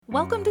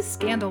Welcome to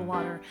Scandal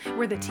Water,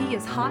 where the tea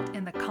is hot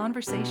and the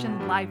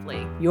conversation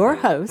lively. Your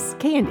hosts,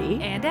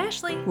 Candy And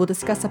Ashley will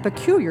discuss a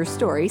peculiar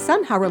story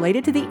somehow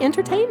related to the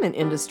entertainment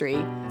industry.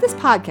 This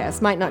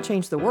podcast might not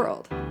change the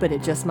world, but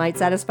it just might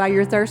satisfy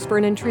your thirst for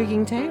an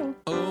intriguing tale.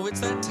 Oh, it's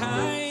that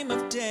time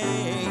of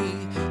day.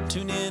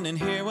 Tune in and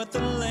hear what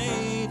the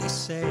ladies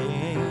say.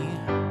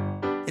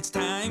 It's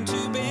time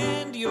to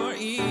bend your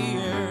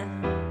ear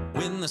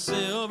when the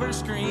silver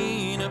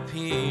screen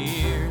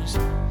appears.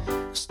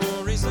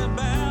 Stories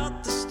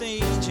about the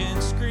stage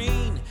and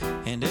screen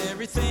and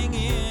everything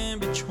in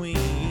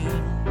between.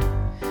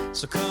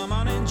 So come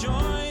on and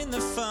join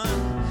the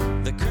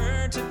fun. The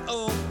curtain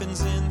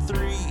opens in 3,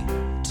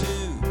 2,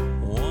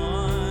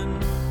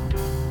 1.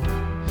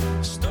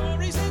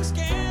 Stories in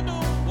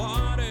Scandal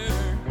Water,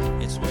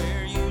 it's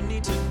where you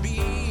need to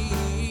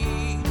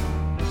be.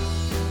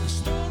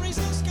 Stories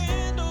in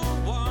Scandal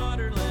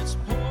Water, let's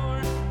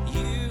pour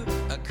you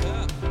a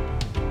cup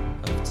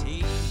of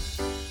tea.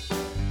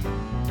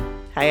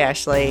 Hi,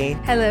 Ashley.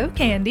 Hello,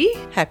 Candy.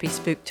 Happy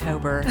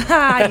Spooktober.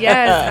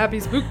 Yes, happy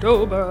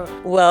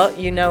Spooktober. Well,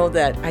 you know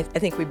that I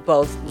think we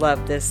both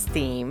love this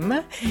theme,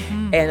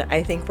 and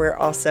I think we're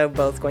also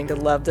both going to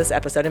love this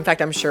episode. In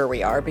fact, I'm sure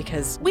we are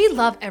because... We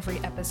love every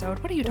episode.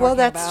 What are you talking Well,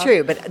 about? that's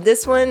true, but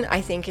this one I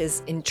think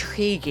is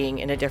intriguing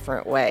in a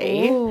different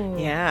way. Ooh.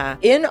 Yeah.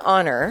 In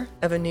honor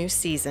of a new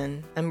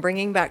season, I'm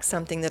bringing back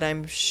something that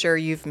I'm sure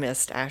you've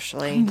missed,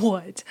 Ashley.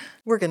 What?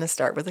 We're going to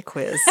start with a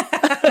quiz.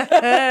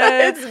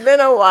 It's been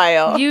a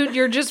while.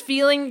 You're just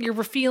feeling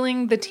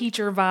the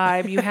teacher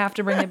vibe. You have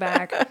to bring it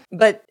back.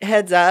 But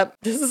heads up,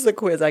 this is a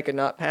quiz I could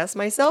not pass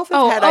myself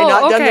had I Oh,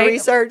 not done the okay.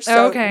 research.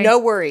 So Okay. no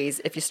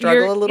worries if you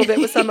struggle You're- a little bit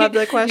with some of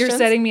the questions. You're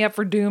setting me up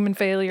for doom and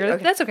failure.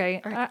 Okay. That's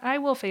okay. I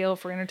will fail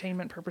for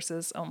entertainment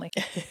purposes only.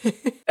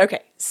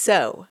 Okay,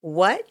 so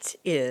what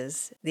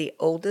is the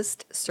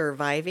oldest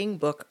surviving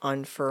book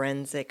on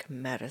forensic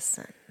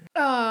medicine?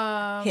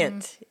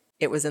 Hint.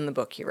 It was in the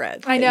book you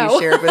read. I that know. You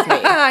shared with me.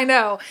 I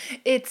know.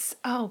 It's,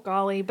 oh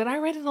golly, but I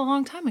read it a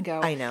long time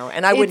ago. I know,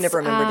 and I wouldn't have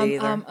remembered it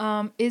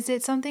either. Is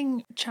it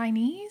something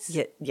Chinese?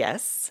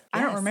 Yes. I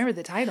don't Yes. remember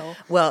the title.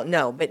 Well,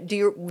 no, but do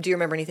you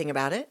remember anything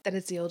about it? That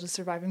it's the oldest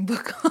surviving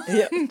book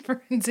on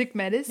forensic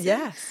medicine.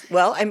 Yes.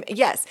 Well,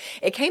 yes,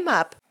 it came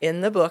up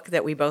in the book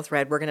that we both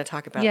read. We're going to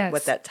talk about Yes.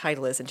 what that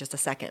title is in just a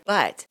second.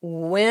 But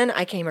when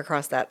I came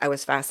across that, I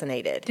was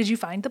fascinated. Did you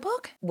find the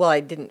book? Well,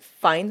 I didn't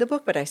find the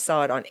book, but I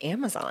saw it on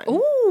Amazon.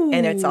 Ooh.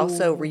 And it's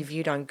also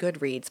reviewed on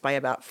Goodreads by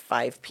about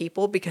 5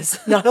 people because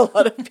not a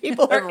lot of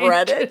people have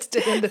read it.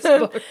 Interested in this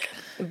book.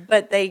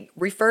 But they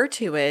refer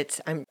to it,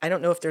 I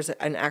don't know if there's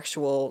an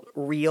actual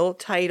real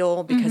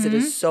title because it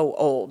is so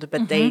old,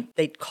 but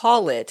they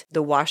call it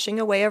The Washing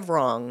Away of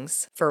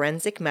Wrongs,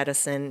 Forensic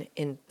Medicine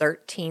in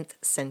 13th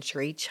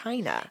Century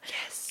China.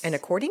 Yes. And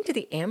according to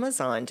the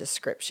Amazon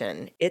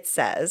description, it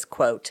says,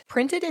 quote,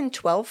 printed in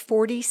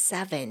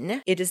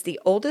 1247, it is the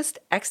oldest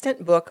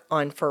extant book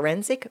on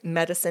forensic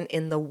medicine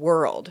in the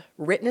world,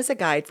 written as a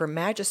guide for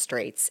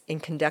magistrates in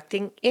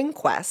conducting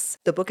inquests.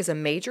 The book is a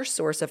major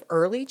source of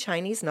early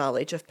Chinese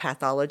knowledge of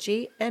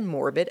pathology and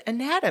morbid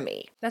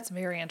anatomy. That's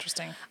very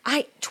interesting.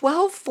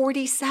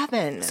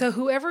 1247. So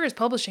whoever is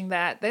publishing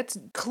that's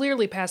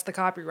clearly past the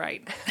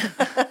copyright.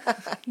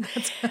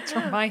 That's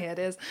where my head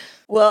is.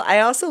 Well, I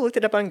also looked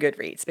it up on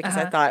Goodreads because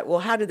I thought, well,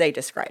 how do they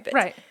describe it?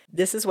 Right.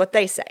 This is what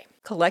they say.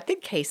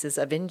 Collected cases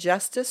of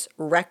injustice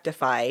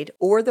rectified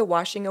or the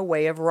washing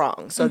away of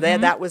wrong. So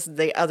that was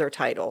the other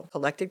title,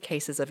 Collected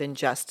Cases of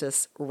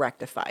Injustice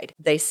Rectified.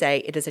 They say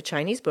it is a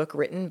Chinese book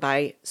written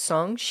by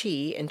Song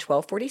Shi in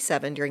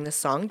 1247 during the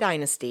Song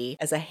Dynasty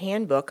as a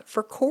handbook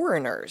for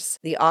coroners.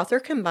 The author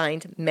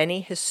combined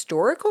many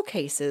historical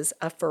cases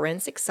of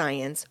forensic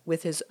science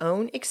with his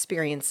own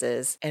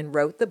experiences and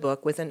wrote the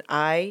book with an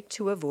eye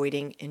to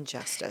avoiding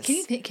injustice.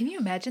 Can you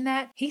imagine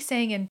that? He's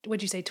saying in,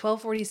 what'd you say,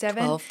 1247?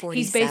 1247.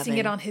 He's basing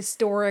it on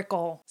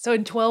historical. So in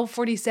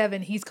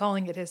 1247, he's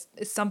calling it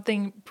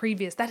something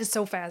previous. That is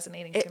so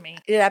fascinating to me.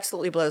 It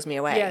absolutely blows me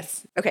away.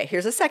 Yes. Okay,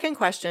 here's a second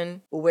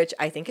question, which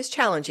I think is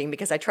challenging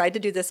because I tried to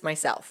do this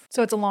myself.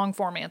 So it's a long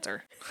form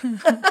answer.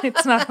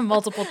 It's not a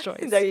multiple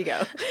choice. There you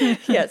go.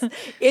 Yes.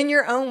 In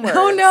your own words.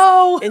 Oh,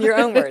 no. In your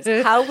own words.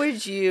 How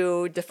would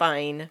you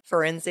define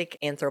forensic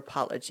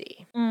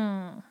anthropology?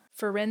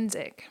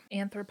 Forensic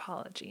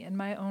anthropology, in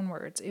my own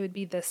words, it would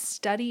be the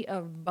study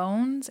of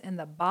bones and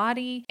the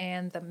body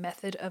and the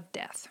method of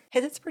death.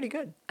 Hey, that's pretty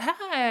good.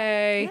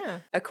 Hey. Yeah.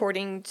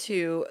 According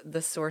to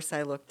the source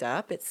I looked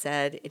up, it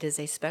said it is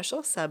a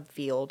special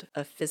subfield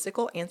of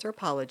physical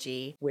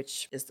anthropology,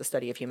 which is the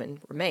study of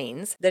human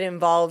remains, that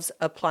involves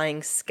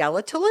applying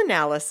skeletal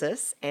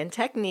analysis and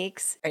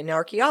techniques in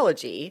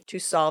archaeology to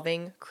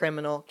solving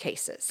criminal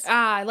cases.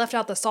 I left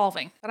out the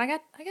solving, but I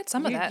got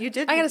some of that. You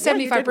did. I got a yeah,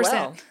 you did 75%.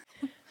 well.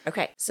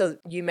 Okay, so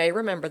you may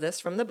remember this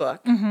from the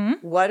book.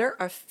 What are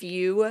a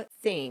few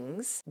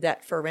things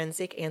that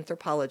forensic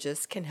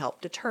anthropologists can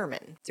help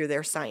determine through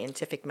their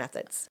scientific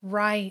methods?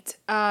 Right.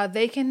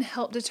 They can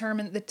help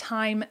determine the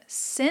time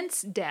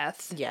since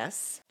death.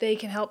 Yes. They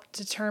can help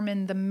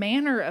determine the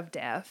manner of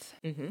death.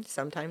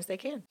 Sometimes they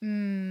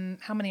can.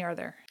 How many are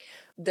there?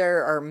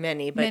 There are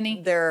many, but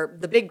Many. they're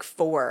the big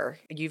four.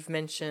 You've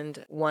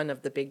mentioned one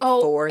of the big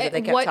Oh, four that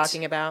they kept what-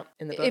 talking about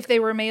in the book. If they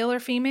were male or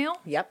female?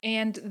 Yep.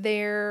 And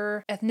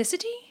their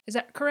ethnicity? Is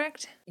that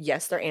correct?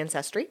 Yes, their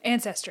ancestry.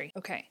 Ancestry.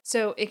 Okay.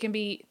 So it can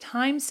be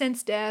time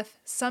since death,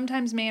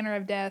 sometimes manner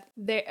of death,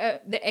 the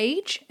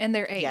age, and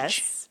their age.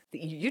 Yes.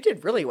 You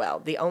did really well.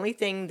 The only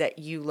thing that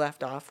you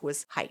left off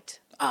was height.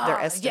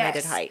 Their estimated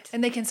Yes. height.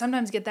 And they can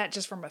sometimes get that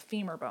just from a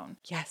femur bone.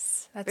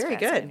 Yes. That's very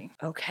fascinating.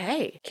 good.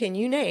 Okay. Can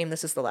you name,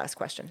 this is the last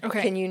question.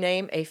 Okay. Can you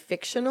name a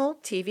fictional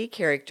TV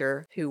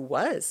character who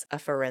was a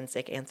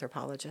forensic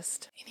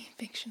anthropologist? Any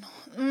fictional?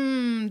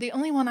 The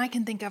only one I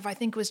can think of, I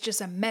think, was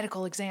just a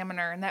medical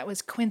examiner, and that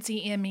was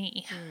Quincy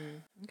M.E.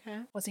 Okay.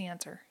 What's the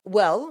answer?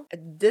 Well,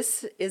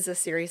 this is a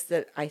series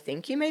that I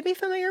think you may be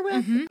familiar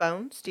with.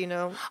 Bones. Do you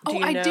know? Oh,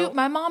 you I know? do.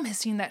 My mom has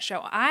seen that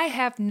show. I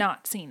have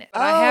not seen it,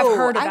 but I have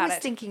heard about I was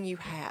it. thinking you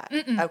had.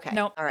 Okay.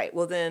 nope. All right.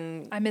 Well,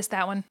 then. I missed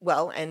that one.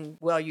 Well,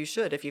 you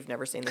should if you've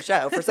never seen the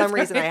show. For some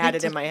reason, I had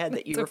it in my head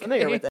that you were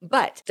familiar with it.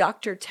 But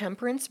Dr.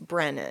 Temperance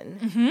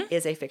Brennan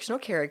is a fictional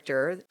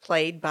character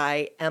played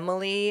by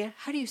Emily,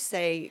 how do you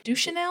say?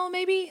 Duchanel,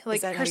 maybe? Like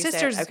Is that how her you say it?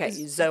 sister's Okay,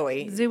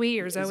 Zoe.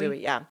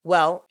 Zoe. Yeah.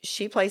 Well,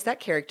 she plays that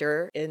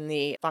character in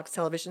the Fox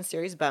television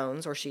series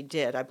Bones, or she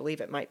did. I believe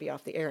it might be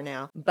off the air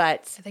now.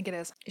 But I think it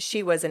is.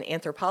 she was an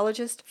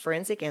anthropologist,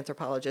 forensic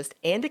anthropologist,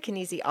 and a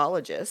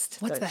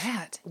kinesiologist. What's So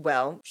that?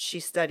 Well, she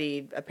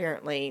studied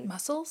apparently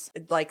Muscles?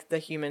 like the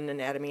human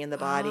anatomy in the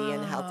body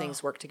and how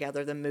things work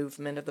together, the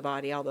movement of the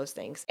body, all those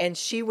things. And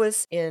she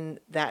was in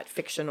that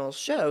fictional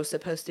show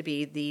supposed to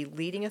be the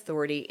leading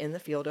authority in the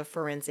field of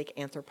forensic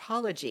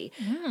anthropology.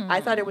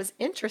 I thought it was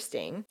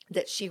interesting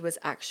that she was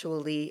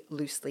actually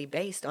loosely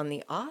based on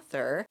the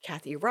author,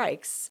 Kathy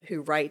Reichs,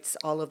 who writes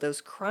all of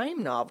those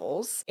crime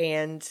novels.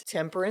 And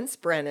Temperance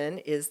Brennan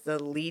is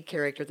the lead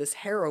character, this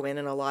heroine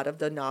in a lot of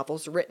the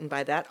novels written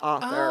by that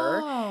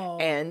author. Oh.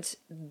 And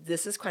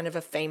this is kind of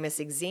a famous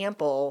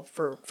example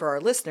for our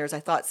listeners. I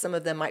thought some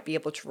of them might be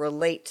able to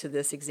relate to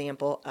this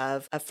example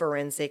of a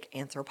forensic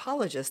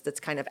anthropologist that's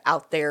kind of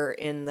out there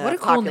in the What a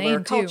cool popular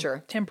name, culture.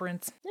 too.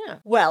 Temperance. Yeah.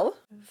 Well,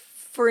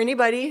 for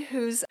anybody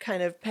who's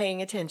kind of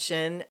paying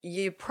attention,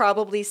 you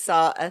probably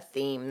saw a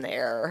theme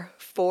there.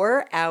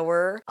 For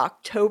our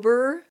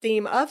October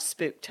theme of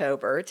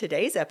Spooktober,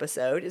 today's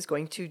episode is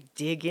going to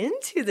dig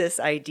into this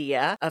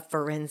idea of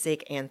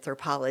forensic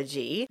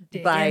anthropology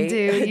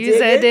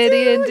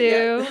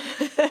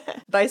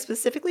by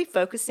specifically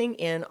focusing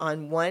in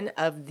on one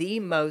of the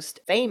most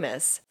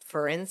famous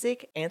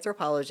forensic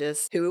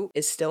anthropologist who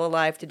is still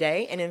alive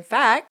today. And in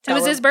fact, It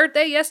was his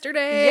birthday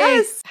yesterday.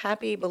 Yes.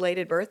 Happy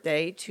belated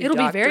birthday to It'll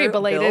be Dr. very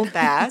belated. Bill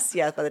Bass.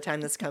 Yes, by the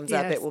time this comes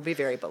up, Yes. it will be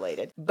very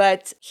belated.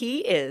 But he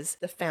is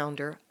the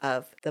founder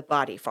of the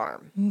Body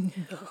Farm.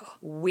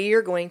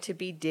 We're going to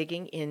be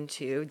digging in.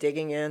 You I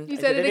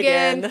said did it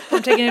again.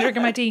 I'm taking a drink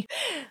of my tea.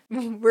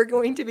 We're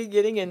going to be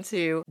getting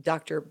into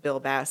Dr. Bill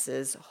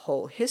Bass's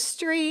whole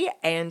history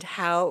and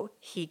how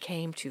he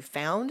came to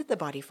found the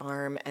Body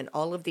Farm and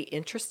all of the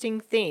interesting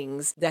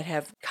things that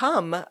have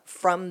come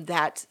from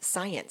that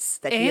science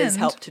that he has And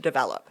helped to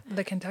develop.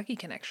 The Kentucky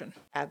connection.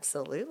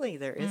 Absolutely.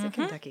 There is a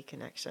Kentucky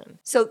connection.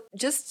 So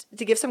just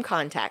to give some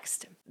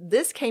context,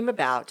 this came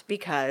about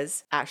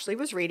because Ashley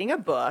was reading a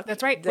book.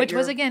 That's right. that Which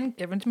was, you're- again,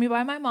 given to me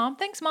by my mom.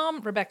 Thanks,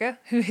 Mom, Rebecca,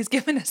 who has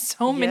given us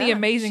so many Yeah,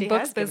 amazing she books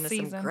has this given us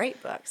season. some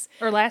great books.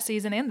 Or last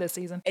season and this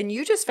season. And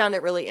you just found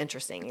it really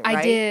interesting, right?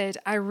 I did.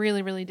 I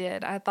really, really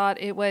did. I thought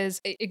it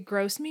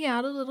grossed me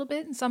out a little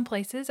bit in some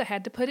places. I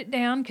had to put it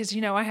down because,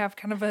 I have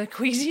kind of a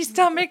queasy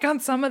stomach on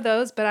some of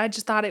those, but I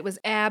just thought it was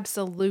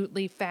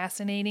absolutely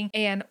fascinating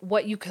and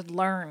what you could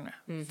learn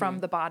from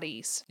the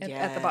bodies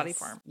at the Body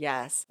Farm.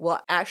 Yes.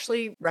 Well,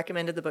 Ashley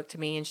recommended the book to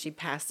me and she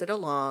passed it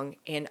along,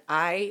 and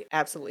I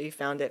absolutely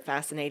found it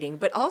fascinating,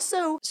 but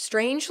also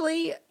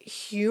strangely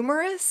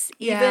humorous,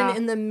 Yeah. even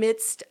in the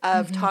midst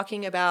of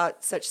talking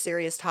about such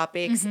serious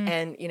topics.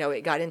 And,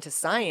 it got into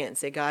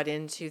science, it got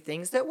into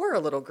things that were a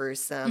little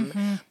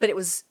gruesome, but it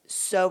was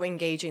so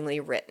engagingly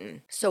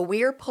written. So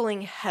we are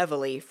pulling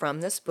heavily from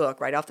this book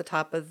right off the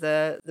top of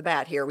the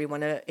bat here. We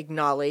want to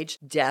acknowledge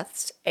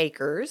Death's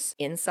Acres,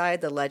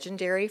 inside the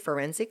legendary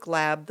forensic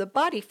lab, The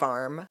Body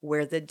Farm,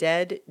 where the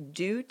dead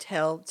do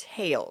tell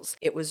tales.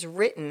 It was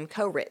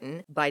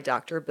co-written by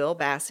Dr. Bill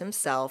Bass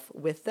himself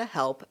with the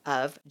help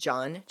of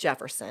John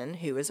Jefferson,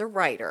 who is a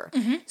writer.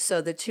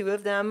 So the two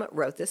of them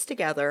wrote this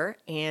together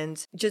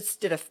and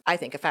just did, I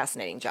think, a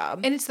fascinating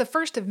job. And it's the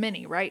first of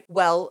many, right?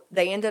 Well,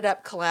 they ended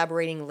up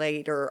collaborating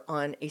later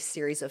on a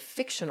series of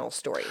fictional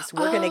stories.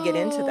 We're going to get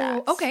into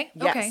that. Okay,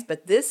 Yes, okay.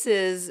 but this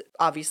is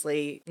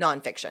obviously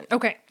nonfiction.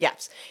 Okay.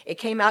 Yes. It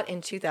came out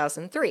in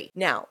 2003.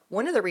 Now,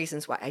 one of the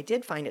reasons why I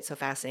did find it so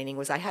fascinating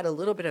was I had a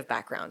little bit of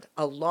background.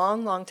 a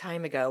long, long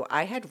time ago,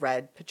 I had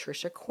read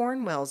Patricia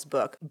Cornwell's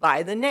book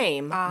by the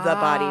name The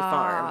Body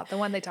Farm. The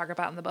one they talk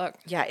about in the book.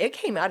 Yeah, it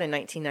came out in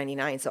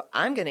 1999, so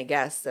I'm going to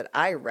guess that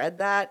I read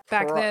that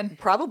Back then.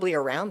 probably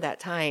around that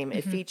time.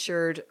 It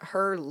featured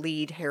her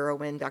lead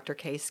heroine, Dr.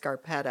 Kay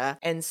Scarpetta.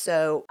 And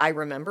so I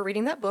remember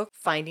reading that book,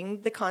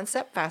 finding the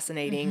concept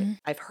fascinating.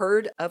 I've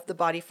heard of the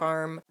Body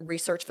Farm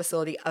research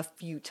facility a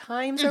few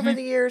times over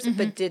the years,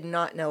 but did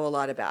not know a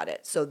lot about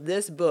it. So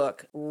this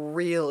book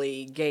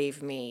really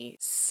gave me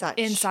such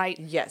insight.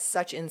 Yes,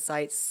 such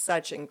insight,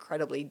 such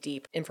incredibly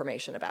deep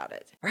information about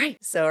it. All right.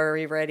 So are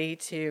we ready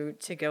to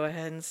go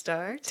ahead and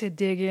start? To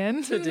dig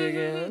in. To dig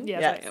in?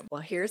 Yes, I am.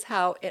 Well, here's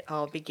how it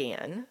all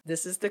began.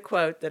 This is the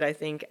quote that I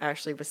think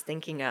Ashley was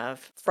thinking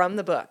of from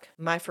the book.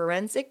 My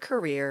forensic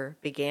career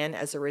began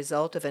as a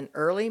result of an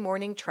early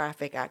morning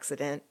traffic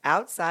accident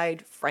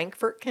outside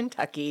Frankfort,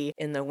 Kentucky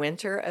in the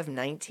winter of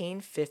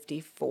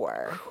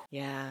 1954.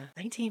 Yeah,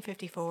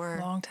 1954.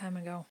 Long time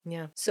ago.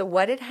 Yeah. So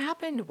what had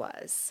happened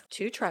was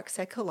 2 trucks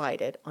had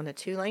collided on a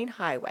 2-lane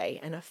highway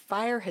and a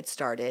fire had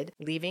started,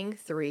 leaving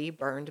 3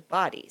 burned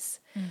bodies.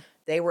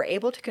 They were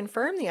able to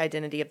confirm the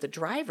identity of the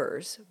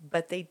drivers,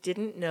 but they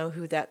didn't know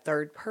who that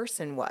third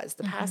person was,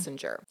 the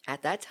passenger.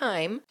 At that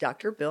time,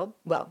 Dr. Bill,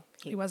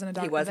 he wasn't a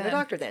doctor He wasn't then. a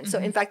doctor then. So,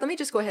 in fact, let me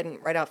just go ahead and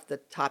right off the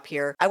top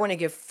here, I want to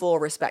give full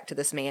respect to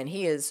this man.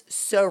 He is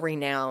so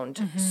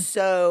renowned,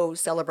 so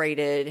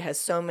celebrated, has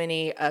so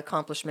many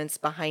accomplishments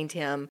behind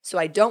him. So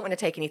I don't want to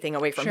take anything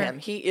away from Sure. him.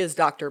 He is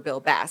Dr. Bill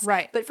Bass.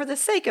 Right. But for the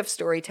sake of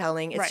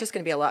storytelling, it's Right. just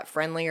going to be a lot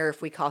friendlier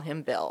if we call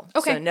him Bill.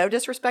 Okay. So no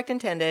disrespect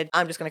intended.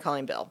 I'm just going to call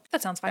him Bill.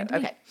 That sounds fine to me.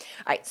 Okay.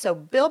 All right. So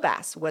Bill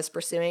Bass was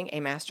pursuing a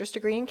master's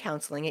degree in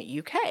counseling at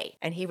UK,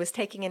 and he was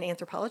taking an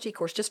anthropology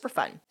course just for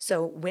fun.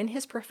 So when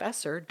his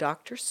professor,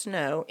 Dr.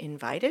 Snow,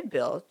 invited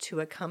Bill to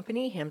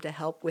accompany him to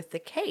help with the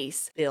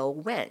case, Bill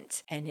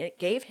went, and it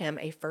gave him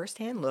a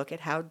firsthand look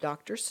at how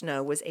Dr.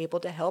 Snow was able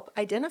to help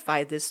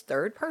identify this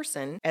third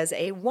person as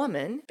a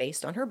woman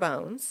based on her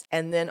bones,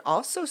 and then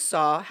also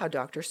saw how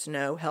Dr.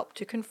 Snow helped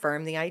to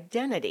confirm the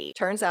identity.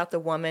 Turns out the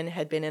woman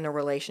had been in a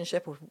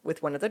relationship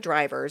with one of the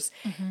drivers,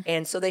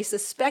 and so they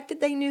suspected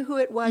they knew who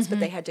it was, but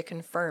they had to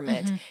confirm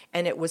it.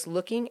 And it was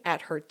looking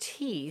at her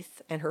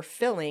teeth and her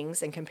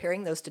fillings and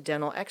comparing those to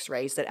dental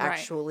x-rays that Right.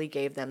 actually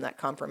gave them that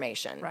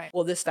confirmation. Right.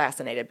 Well, this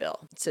fascinated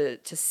Bill to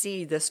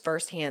see this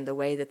firsthand, the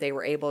way that they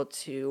were able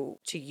to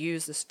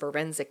use this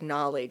forensic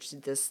knowledge,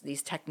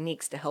 these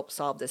techniques to help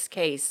solve this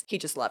case. He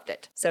just loved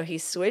it. So he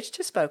switched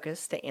his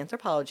focus to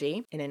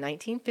anthropology, and in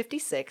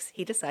 1956,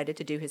 he decided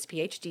to do his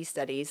PhD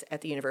studies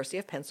at the University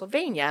of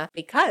Pennsylvania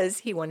because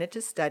he wanted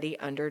to study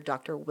under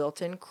Dr.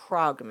 Wilton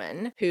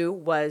Krogman, who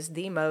was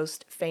the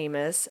most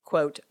famous,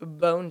 quote,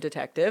 bone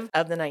detective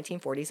of the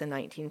 1940s and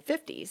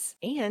 1950s.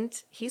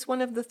 And he's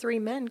one of the 3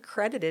 men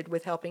credited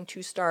with helping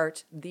to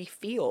start the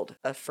field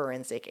of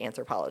forensic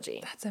anthropology.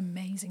 That's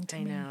amazing to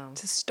me. know.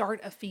 To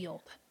start a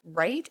field.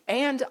 Right?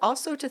 And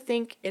also to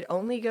think it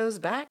only goes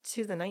back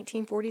to the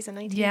 1940s and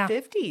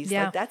 1950s.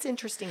 Yeah. Like, that's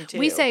interesting too.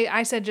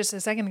 I said just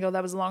a second ago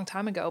that was a long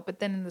time ago, but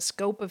then in the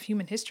scope of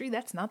human history,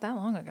 that's not that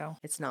long ago.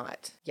 It's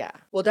not. Yeah.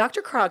 Well,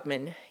 Dr.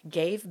 Krogman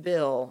gave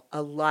Bill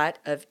a lot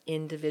of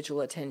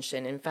individual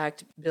attention. In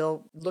fact,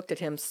 Bill looked at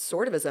him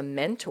sort of as a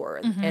mentor,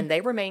 and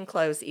they remained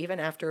close even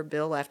after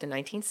Bill left in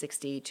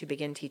 1960 to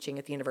begin teaching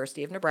at the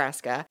University of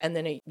Nebraska. And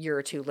then a year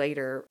or 2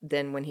 later,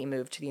 then when he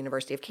moved to the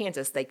University of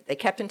Kansas, they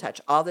kept in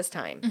touch all this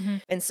time.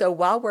 And so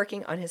while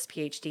working on his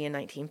PhD in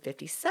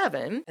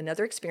 1957,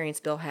 another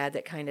experience Bill had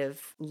that kind of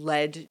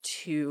led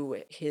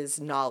to his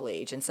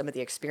knowledge and some of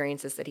the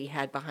experiences that he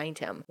had behind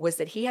him was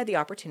that he had the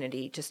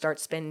opportunity to start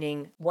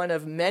spending one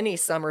of many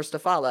summers to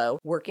follow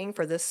working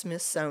for the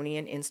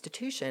Smithsonian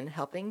Institution,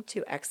 helping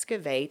to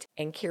excavate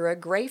Ankura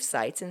grave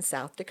sites in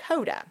South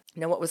Dakota.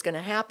 Now, what was going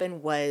to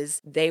happen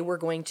was they were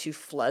going to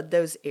flood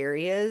those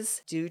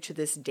areas due to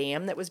this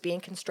dam that was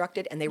being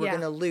constructed, and they were Yeah.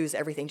 going to lose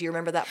everything. Do you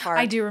remember that part?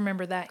 I do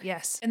remember that,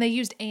 yes. And they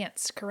used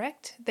ants,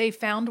 correct? They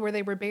found where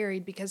they were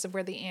buried because of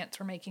where the ants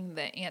were making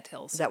the ant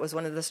hills. That was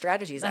one of the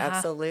strategies.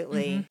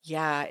 Absolutely.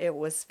 Yeah, it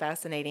was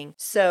fascinating.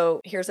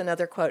 So here's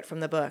another quote from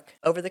the book.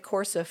 Over the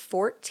course of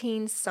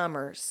 14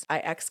 summers, I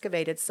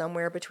excavated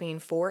somewhere between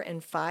 4,000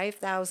 and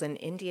 5,000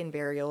 Indian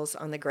burials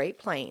on the Great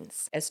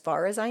Plains. As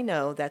far as I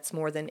know, that's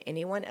more than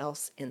anyone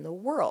else in the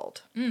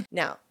world.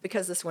 Now,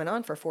 because this went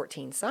on for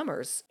 14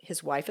 summers,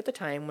 his wife at the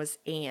time was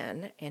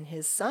Anne, and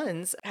his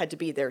sons had to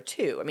be there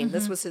too. I mean,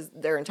 this was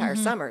their entire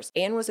summers.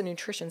 Anne was a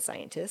nutrition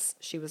scientist.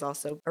 She was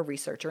also a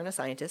researcher and a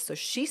scientist, so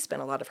she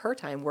spent a lot of her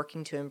time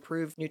working to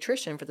improve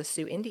nutrition for the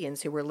Sioux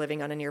Indians who were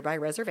living on a nearby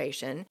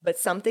reservation. But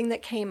something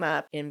that came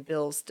up in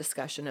Bill's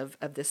discussion of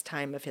this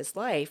time of his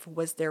life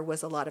was there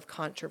was a lot of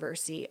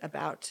controversy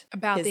about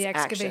his the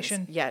actions.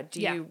 excavation. Yeah.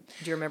 Do you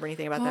remember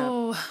anything about that?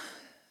 Oh,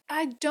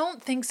 I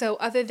don't think so,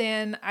 other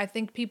than I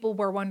think people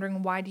were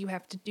wondering, why do you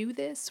have to do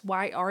this?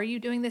 Why are you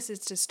doing this?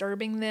 It's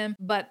disturbing them.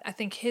 But I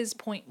think his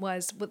point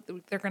was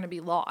they're going to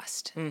be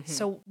lost.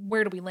 So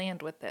where do we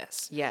land with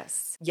this?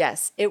 Yes.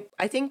 Yes.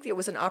 I think it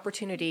was an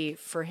opportunity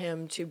for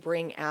him to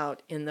bring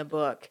out in the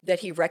book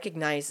that he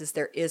recognizes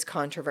there is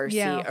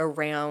controversy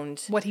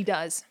around What he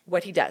does.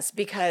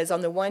 Because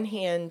on the one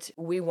hand,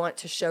 we want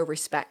to show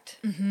respect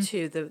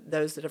to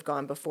those that have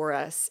gone before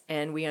us.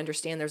 And we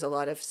understand there's a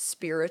lot of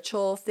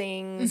spiritual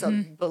things,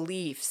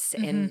 beliefs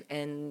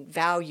and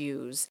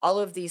values, all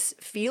of these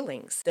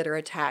feelings that are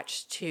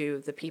attached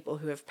to the people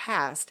who have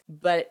passed.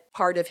 But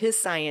part of his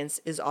science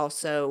is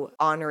also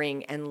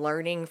honoring and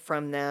learning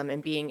from them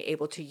and being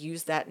able to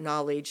use that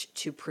knowledge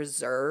to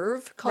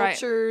preserve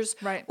cultures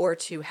or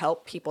to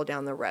help people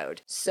down the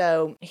road.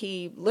 So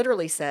he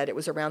literally said it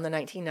was around the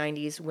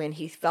 1990s when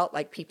he felt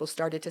like people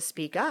started to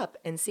speak up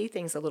and see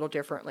things a little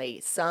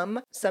differently.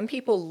 Some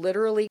people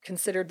literally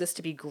considered this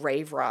to be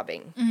grave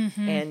robbing,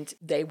 and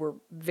they were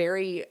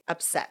very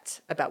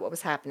upset about what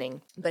was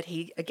happening. But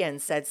he, again,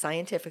 said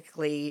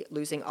scientifically,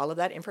 losing all of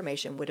that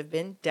information would have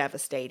been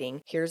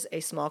devastating. Here's a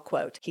small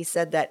quote. He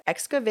said that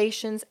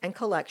excavations and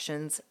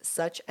collections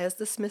such as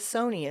the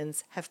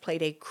Smithsonian's have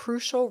played a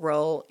crucial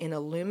role in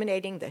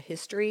illuminating the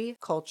history,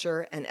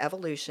 culture, and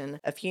evolution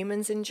of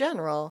humans in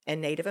general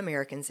and Native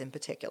Americans in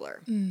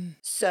particular.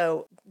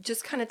 So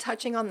just kind of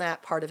touching on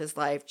that part of his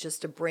life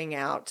just to bring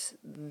out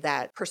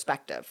that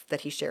perspective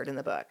that he shared in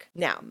the book.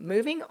 Now,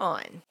 moving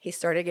on, he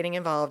started getting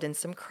involved in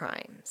some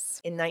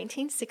crimes. In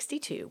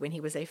 1962, when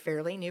he was a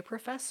fairly new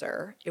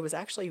professor, it was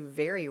actually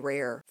very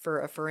rare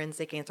for a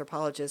forensic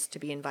anthropologist to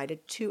be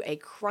invited to a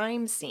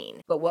crime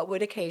scene. But what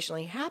would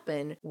occasionally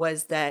happen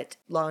was that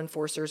law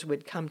enforcers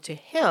would come to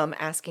him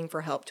asking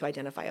for help to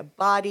identify a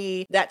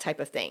body, that type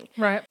of thing.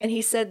 Right. And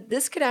he said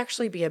this could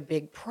actually be a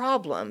big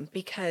problem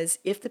because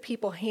if the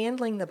people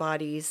handling the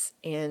bodies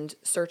and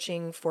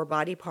searching for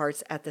body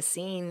parts at the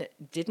scene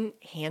didn't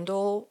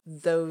handle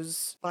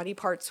those body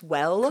parts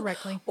well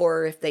correctly,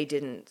 or if they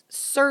didn't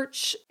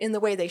search in the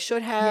way they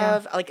should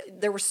have, like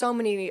there were so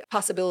many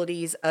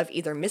possibilities of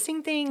either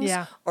missing things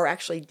or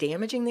actually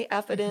damaging the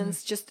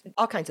evidence, just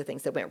all kinds of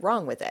things that went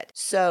wrong with it.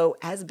 So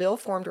as Bill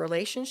formed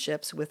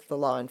relationships with the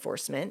law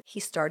enforcement, he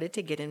started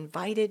to get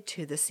invited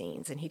to the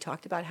scenes, and he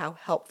talked about how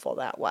helpful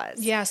that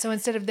was. Yeah, so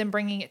instead of them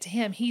bringing it to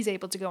him, he's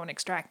able to go and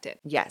extract it.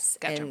 Yes,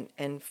 Gotcha.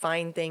 and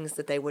find things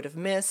that they would have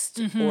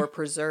missed or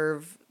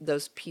preserve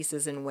those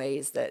pieces in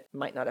ways that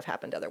might not have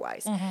happened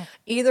otherwise.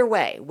 Either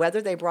way,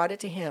 whether they brought it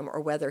to him or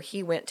whether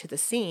he went to the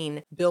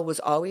scene, Bill was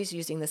always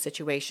using the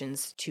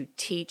situations to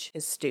teach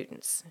his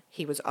students.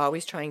 He was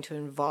always trying to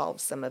involve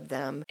some of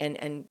them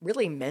and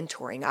really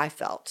mentoring, I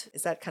felt.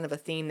 Is that kind of a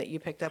theme that you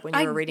picked up when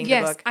you were reading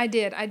the book?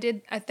 Yes, I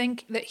did. I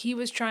think that he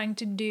was trying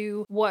to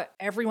do what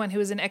everyone who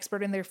is an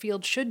expert in their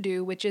field should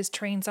do, which is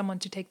train someone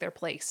to take their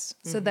place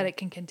so that it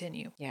can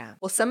continue. Yeah.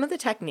 Well, some of the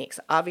techniques,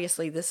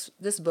 obviously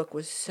this book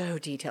was so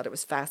detailed. It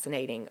was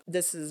fascinating.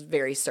 This is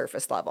very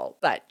surface level,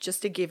 but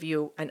just to give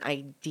you an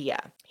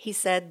idea, he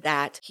said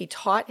that he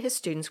taught his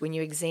students when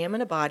you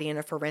examine a body in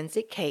a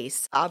forensic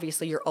case,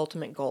 obviously your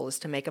ultimate goal is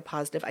to make a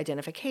positive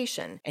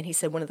identification. And he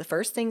said one of the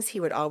first things he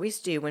would always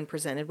do when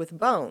presented with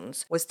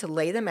bones was to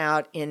lay them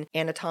out in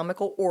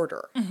anatomical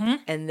order.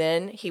 And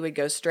then he would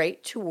go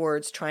straight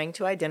towards trying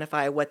to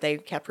identify what they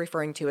kept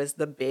referring to as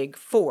the big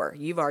four.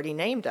 You've already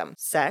named them: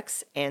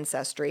 sex,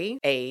 ancestry,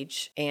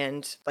 age,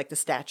 and like the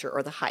stature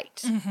or the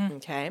height.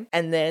 Okay.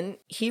 And then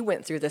he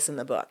went through this in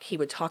the book. He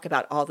would talk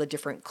about all the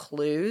different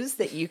clues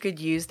that you could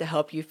use to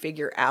help you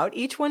figure out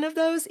each one of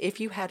those if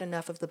you had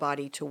enough of the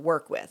body to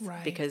work with,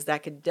 because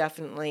that could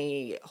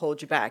definitely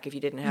hold you back if you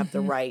didn't have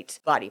the right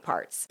body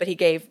parts. But he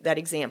gave that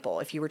example.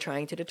 If you were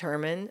trying to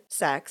determine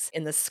sex,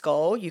 in the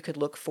skull, you could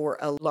look for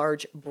a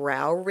large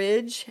brow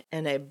ridge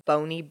and a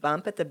bony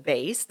bump at the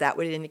base. That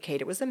would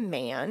indicate it was a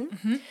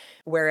man.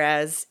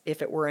 Whereas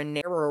if it were a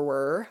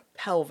narrower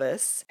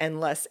pelvis and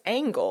less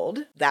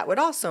angled, that would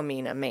also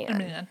mean a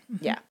man.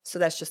 Yeah. So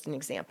that's just an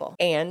example.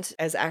 And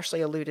as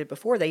Ashley alluded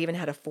before, they even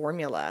had a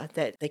formula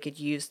that they could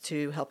use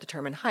to help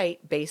determine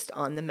height based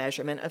on the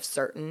measurement of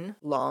certain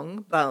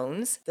long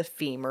bones. The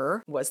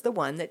femur was the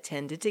one that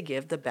tended to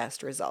give the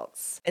best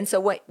results. And so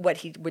what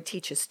he would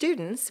teach his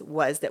students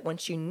was that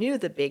once you knew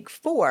the big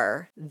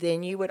four,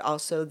 then you would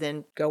also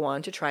then go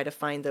on to try to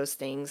find those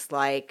things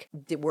like,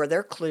 were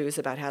there clues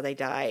about how they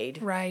died?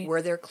 Right.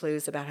 Were there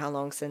clues about how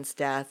long since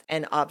death?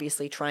 And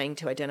obviously trying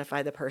to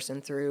identify the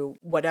person through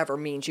whatever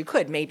means you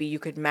could. Maybe you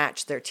could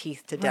match their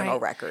teeth to demo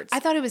records. I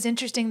thought it was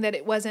interesting that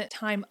it wasn't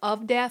time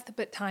of death,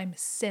 but time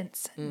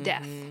since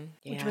death,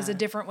 which was a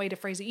different way to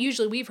phrase it.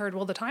 Usually we've heard,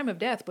 well, the time of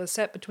death was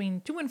set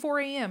between 2 and 4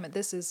 a.m. And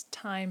this is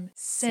time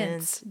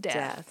since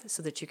death.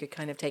 So that you could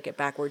kind of take it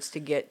backwards to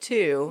get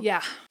to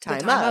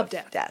time of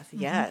death.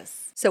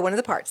 Yes. So one of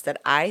the parts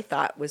that I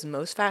thought was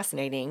most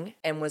fascinating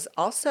and was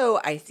also,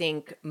 I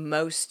think,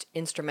 most most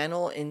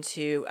instrumental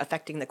into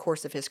affecting the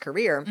course of his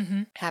career,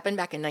 happened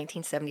back in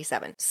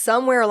 1977.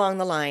 Somewhere along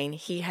the line,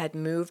 he had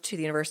moved to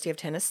the University of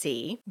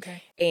Tennessee.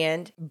 Okay.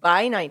 And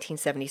by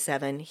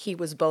 1977, he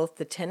was both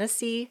the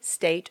Tennessee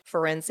State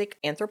Forensic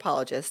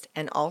Anthropologist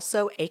and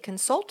also a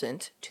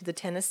consultant to the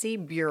Tennessee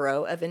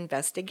Bureau of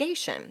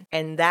Investigation.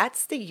 And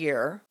that's the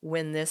year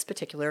when this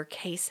particular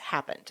case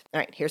happened. All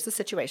right, here's the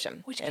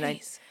situation. Which and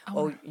case?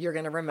 You're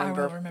going to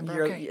remember. I will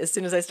remember, okay. As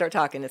soon as I start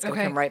talking, it's going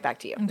to Okay. come right back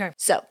to you. Okay.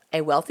 So,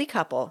 a wealthy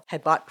couple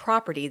had bought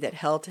property that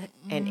held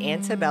an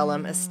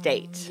antebellum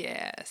estate.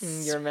 Yes.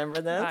 You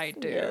remember this? I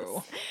do. Yes.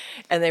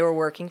 And they were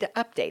working to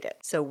update it.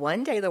 So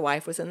one day the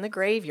wife was in the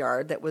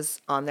graveyard that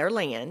was on their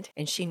land,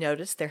 and she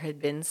noticed there had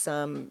been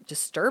some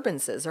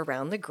disturbances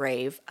around the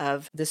grave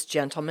of this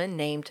gentleman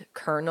named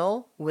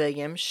Colonel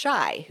William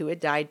Shy, who had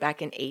died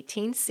back in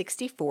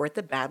 1864 at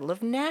the Battle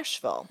of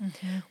Nashville.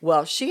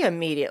 Well, she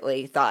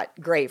immediately thought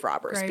grave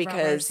robbers Grave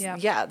because,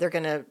 robbers, yeah.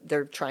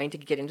 they're trying to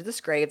get into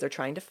this grave. They're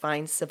trying to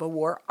find Civil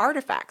War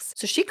artifacts.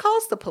 So she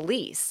calls the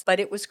police, but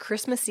it was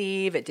Christmas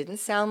Eve. It didn't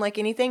sound like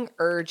anything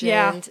urgent.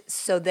 Yeah.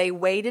 So they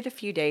waited a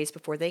few days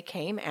before they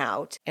came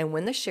out. And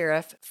when the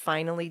sheriff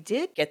finally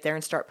did get there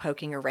and start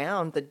poking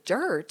around the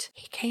dirt,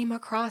 he came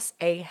across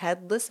a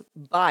headless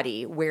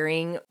body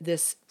wearing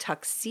this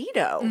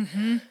tuxedo.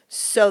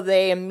 So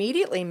they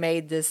immediately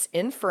made this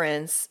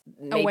inference.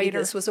 Maybe waiter.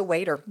 this was a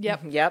waiter.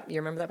 Yep. Yep. You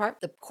remember that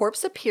part? The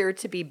corpse appeared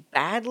to be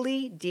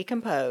badly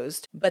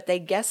decomposed, but they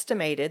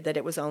guesstimated that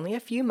it was only a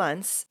few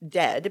months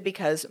dead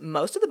because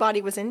most of the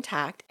body was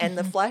intact and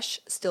the flesh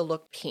still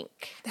looked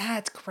pink.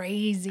 That's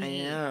crazy.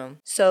 I know.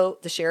 So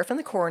the sheriff and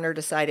the coroner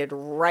decided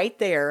right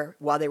there,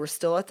 while they were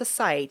still at the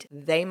site,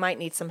 they might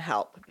need some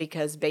help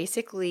because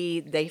basically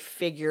they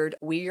figured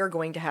we are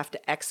going to have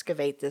to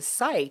excavate this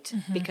site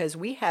because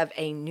we have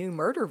a new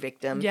murder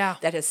victim Yeah.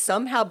 that has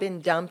somehow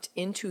been dumped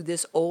into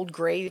this old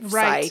grave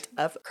Right. site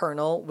of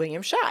Colonel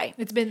William Shy.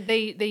 It's been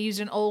they used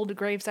an old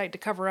gravesite to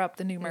cover up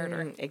the new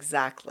murder.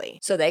 Exactly.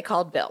 So they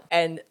called Bill.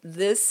 And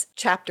this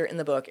chapter in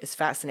the book is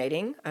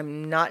fascinating.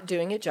 I'm not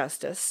doing it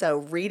justice. So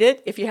read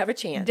it if you have a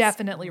chance.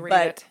 Definitely read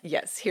but it.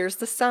 Yes, here's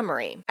the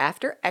summary.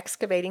 After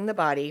excavating the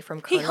body from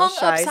He Colonel hung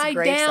Shy's upside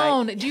gravesite,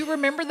 down. Do you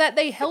remember that?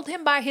 They held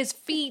him by his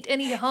feet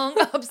and he hung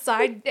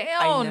upside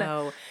down. I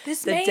know.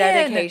 This the man.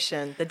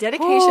 dedication to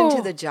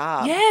Oh, the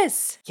job.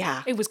 Yes.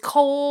 Yeah. It was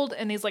cold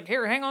and he's like,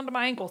 here, hang on to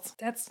my ankles.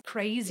 That's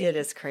crazy. It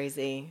is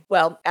crazy.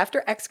 Well,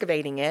 after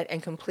excavating it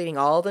and completing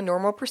all the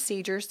normal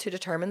procedures to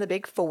determine the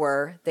big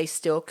four, they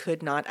still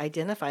could not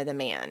identify the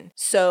man.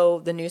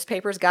 So the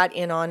newspapers got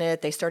in on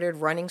it. They started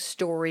running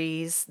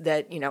stories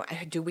that,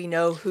 do we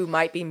know who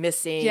might be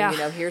missing?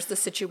 Yeah. Here's the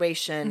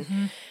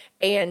situation.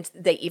 And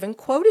they even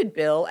quoted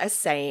Bill as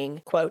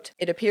saying, quote,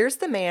 "It appears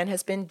the man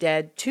has been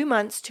dead 2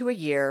 months to a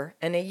year,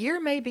 and a year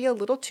may be a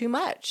little too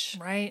much."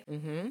 Right.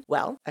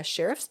 Well, a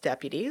sheriff's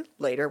deputy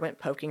later went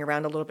poking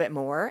around a little bit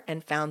more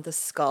and found the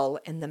skull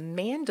and the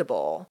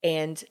mandible.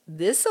 And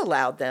this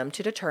allowed them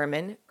to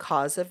determine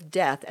cause of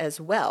death as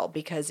well,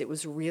 because it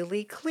was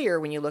really clear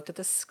when you looked at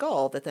the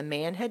skull that the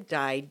man had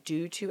died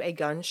due to a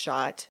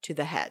gunshot to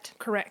the head.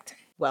 Correct.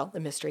 Well,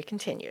 the mystery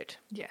continued.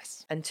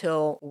 Yes.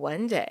 Until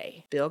one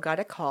day, Bill got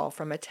a call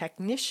from a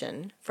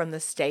technician from the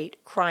state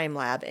crime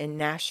lab in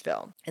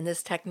Nashville. And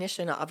this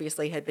technician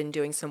obviously had been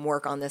doing some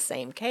work on the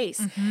same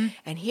case.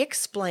 And he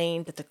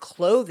explained that the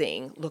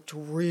clothing looked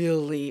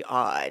really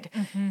odd.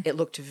 It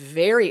looked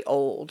very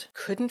old,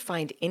 couldn't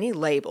find any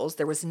labels.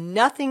 There was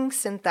nothing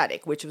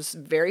synthetic, which was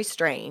very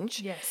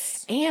strange.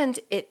 Yes. And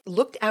it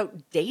looked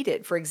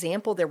outdated. For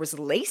example, there was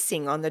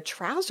lacing on the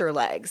trouser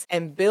legs.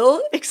 And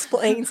Bill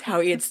explains how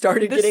he had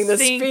started getting this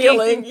sinking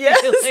feeling. Yes.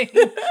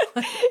 feeling.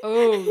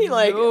 Oh, He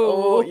like, no.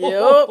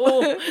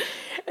 oh, yep.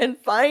 And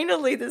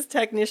finally, this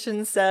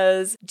technician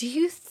says, "Do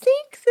you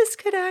think this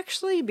could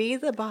actually be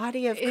the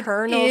body of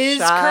Colonel is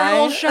Shy?"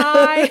 Colonel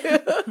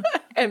Shy.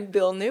 And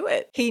Bill knew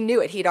it. He knew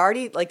it. He'd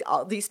already,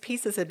 all these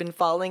pieces had been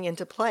falling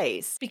into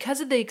place. Because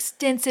of the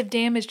extensive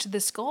damage to the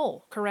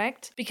skull,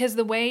 correct? Because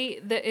the way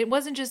that it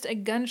wasn't just a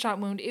gunshot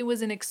wound, it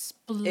was an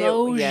explosion.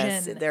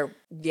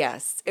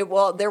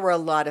 There were a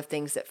lot of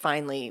things that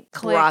finally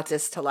brought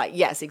this to light.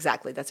 Yes,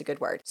 exactly. That's a good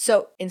word.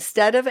 So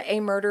instead of a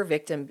murder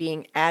victim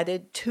being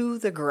added to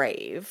the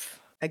grave,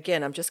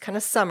 again, I'm just kind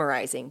of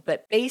summarizing,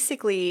 but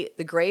basically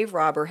the grave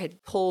robber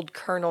had pulled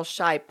Colonel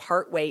Shy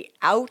partway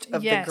out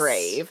of the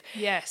grave,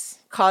 Yes.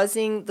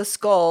 causing the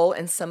skull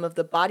and some of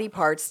the body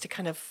parts to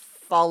kind of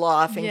fall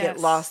off and get Yes.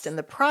 lost in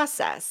the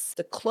process.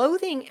 The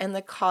clothing and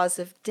the cause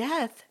of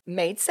death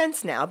made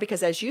sense now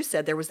because, as you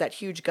said, there was that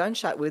huge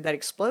gunshot wound, that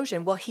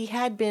explosion. Well, he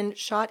had been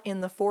shot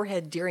in the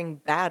forehead during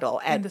battle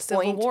at the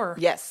Civil War.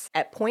 Yes,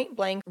 at point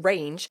blank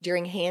range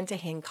during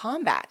hand-to-hand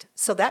combat.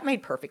 So that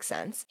made perfect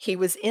sense. He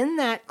was in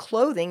that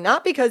clothing,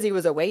 not because he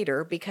was a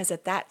waiter, because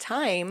at that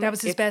time... That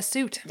was his best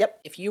suit. Yep.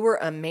 If you were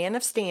a man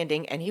of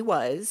standing, and he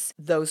was,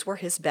 those were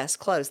his best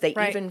clothes. They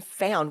Right. even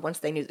found, once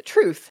they knew the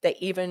truth, they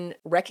even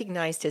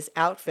recognized his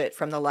outfit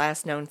from the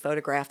last known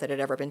photograph that had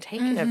ever been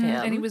taken of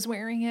him. And he was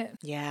wearing it.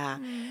 Yeah.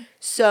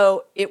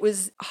 So it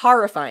was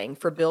horrifying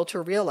for Bill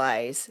to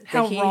realize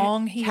How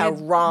that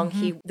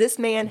wrong this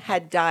man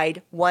had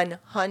died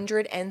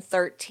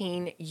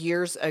 113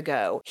 years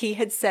ago. He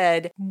had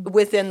said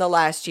within the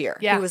last year.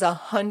 Yeah. He was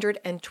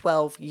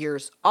 112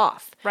 years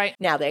off. Right.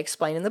 Now they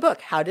explain in the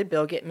book, how did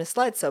Bill get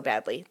misled so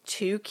badly?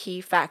 2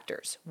 key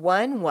factors.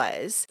 One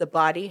was the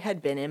body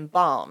had been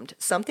embalmed,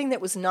 something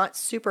that was not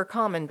super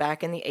common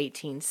back in the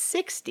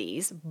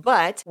 1860s,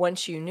 but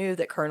once you knew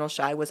that Colonel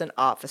Shy was an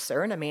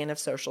officer and a man of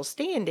social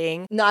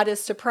standing, not as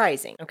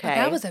surprising, okay? But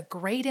that was a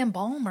great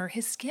embalmer.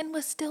 His skin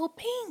was still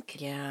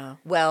pink. Yeah.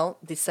 Well,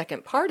 the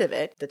second part of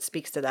it that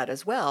speaks to that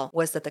as well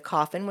was that the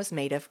coffin was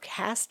made of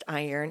cast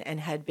iron and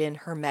had been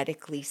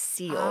hermetically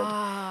sealed.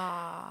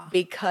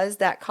 Because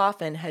that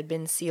coffin had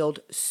been sealed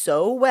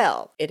so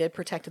well, it had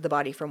protected the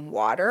body from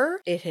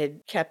water. It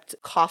had kept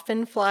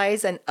coffin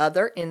flies and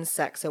other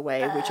insects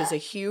away, which is a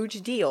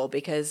huge deal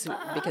because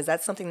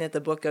that's something that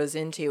the book goes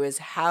into, is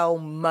how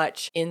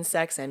much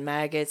insects and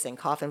maggots and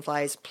coffin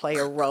flies play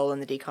a role in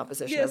the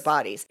decomposition of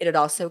bodies. It had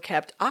also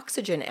kept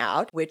oxygen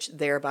out, which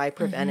thereby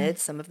prevented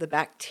some of the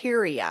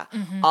bacteria.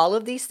 All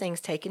of these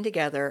things taken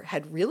together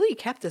had really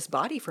kept this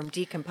body from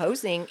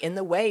decomposing in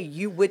the way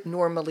you would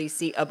normally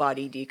see a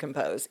body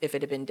decompose if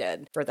it had been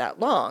dead for that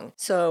long.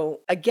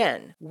 So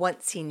again,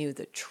 once he knew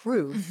the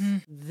truth,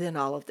 then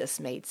all of this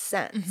made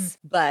sense.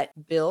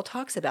 But Bill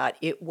talks about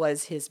it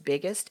was his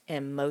biggest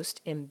and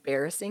most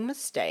embarrassing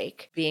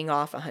mistake. Being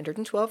off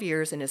 112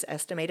 years in his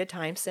estimated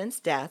time since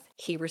death,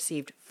 he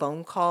received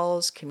phone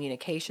calls,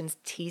 communications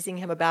teasing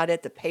him about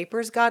it. The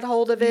papers got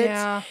hold of it.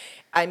 Yeah.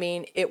 I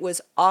mean, it was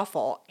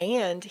awful.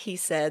 And he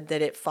said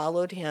that it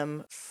followed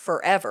him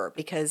forever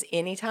because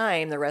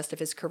anytime the rest of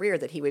his career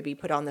that he would be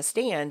put on the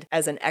stand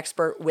as an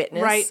expert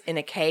witness in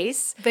a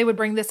case, they would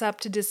bring this up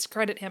to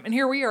discredit him. And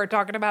here we are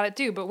talking about it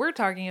too, but we're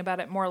talking about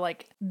it more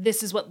like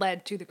this is what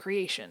led to the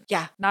creation.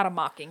 Yeah. Not a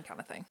mocking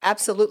kind of thing.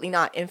 Absolutely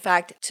not. In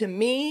fact, to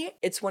me,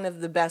 it's one of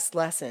the best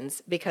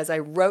lessons because I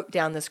wrote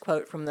down this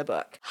quote from the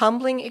book.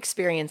 Humbling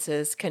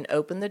experiences can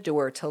open the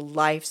door to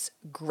life's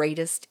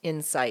greatest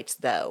insights,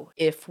 though,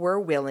 if we're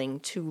willing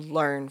to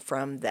learn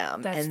from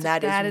them. And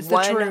that is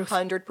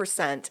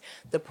 100%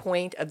 the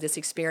point of this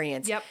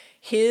experience. Yep.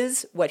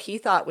 What he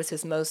thought was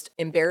his most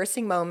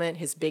embarrassing moment,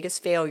 his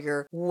biggest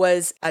failure,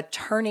 was a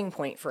turning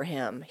point for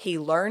him. He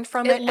learned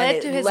from it. It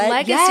led to his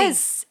legacy.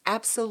 Yes,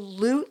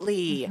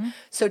 absolutely.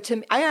 So to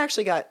me, I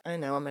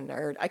know I'm a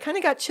nerd. I kind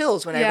of got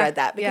chills when I read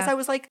that because I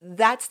was like,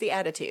 that's the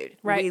attitude.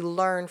 Right. We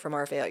learn from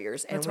our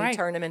failures and That's we right.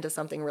 turn them into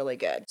something really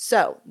good.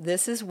 So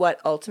this is what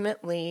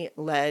ultimately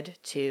led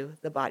to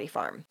the body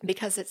farm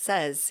because it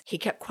says he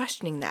kept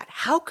questioning that.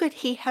 How could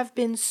he have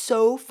been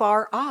so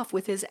far off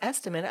with his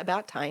estimate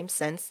about time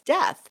since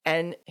death?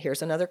 And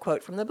here's another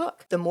quote from the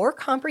book. The more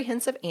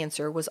comprehensive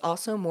answer was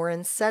also more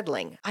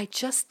unsettling. I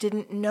just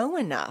didn't know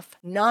enough,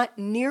 not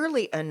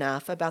nearly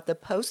enough about the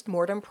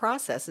post-mortem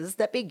processes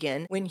that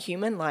begin when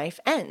human life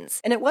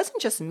ends. And it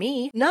wasn't just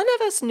me. None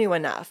of us knew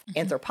enough.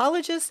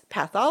 Anthropologists,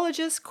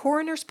 pathologists,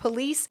 coroners,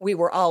 police, we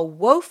were all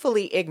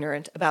woefully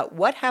ignorant about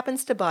what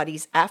happens to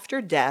bodies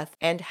after death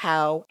and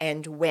how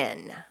and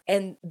when.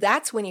 And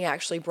that's when he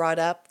actually brought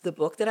up the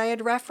book that I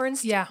had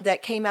referenced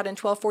that came out in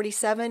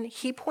 1247.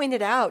 He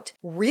pointed out,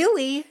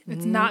 really?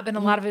 It's not been a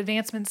lot of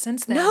advancements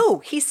since then. No,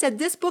 he said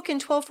this book in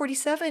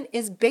 1247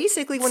 is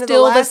basically one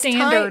Still of the last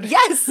standard.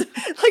 Yes,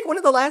 like one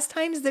of the last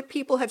times that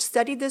people have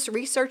studied this,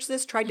 researched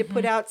this, tried to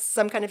put out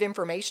some kind of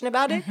information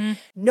about it.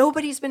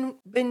 Nobody's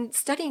been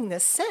studying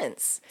this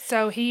since.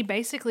 So he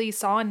basically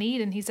saw a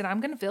need and he said, I'm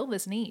going to fill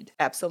this need.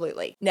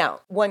 Absolutely.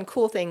 Now, one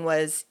cool thing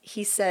was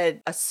he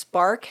said a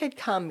spark had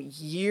come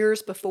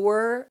years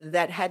before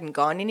that hadn't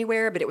gone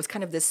anywhere, but it was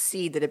kind of this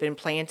seed that had been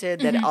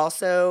planted that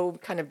also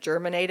kind of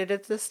germinated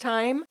at this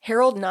time.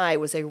 Harold Nye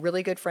was a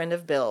really good friend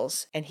of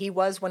Bill's, and he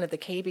was one of the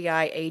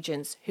KBI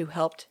agents who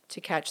helped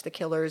to catch the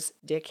killers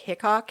Dick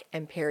Hickok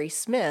and Perry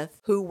Smith,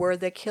 who were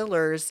the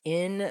killers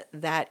in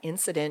that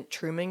incident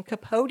Truman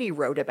Capote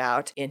wrote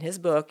about in his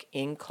book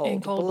In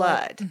Cold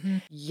Blood.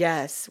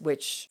 Yes,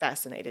 which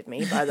fascinated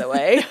me, by the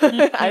way.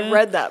 I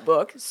read that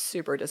book.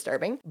 Super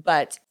disturbing.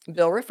 But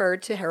Bill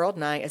referred to Harold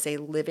Nye as a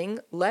living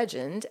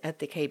legend at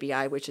the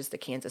KBI, which is the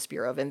Kansas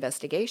Bureau of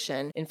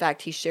Investigation. In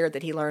fact, he shared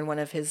that he learned one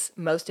of his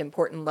most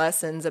important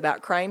lessons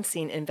about crime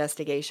scene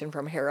investigation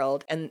from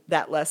Harold, and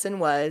that lesson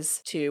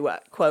was to,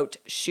 quote,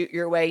 shoot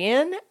your way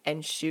in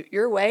and shoot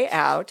your way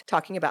out,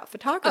 talking about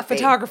photography.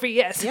 Photography,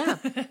 yes. Yeah.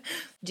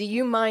 Do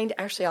you mind?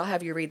 Actually, I'll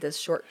have you read this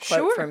short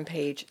quote from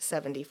page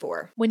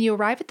 74. When you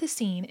arrive at the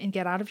scene and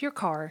get out of your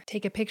car,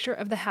 take a picture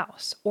of the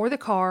house or the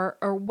car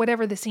or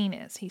whatever the scene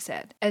is, he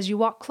said. As you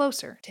walk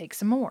closer. Take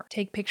some more.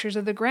 Take pictures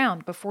of the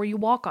ground before you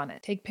walk on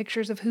it. Take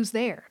pictures of who's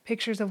there.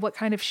 Pictures of what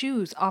kind of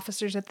shoes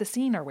officers at the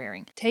scene are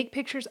wearing. Take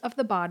pictures of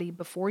the body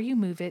before you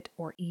move it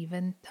or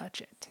even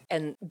touch it.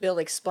 And Bill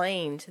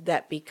explained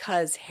that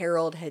because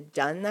Harold had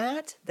done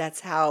that,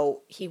 that's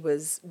how he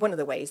was, one of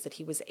the ways that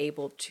he was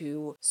able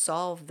to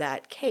solve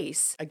that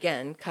case,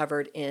 again,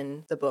 covered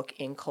in the book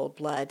In Cold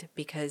Blood,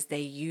 because they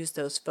used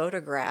those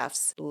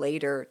photographs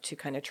later to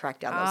kind of track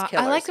down those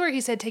killers. I like where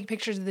he said take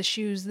pictures of the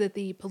shoes that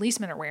the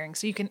policemen are wearing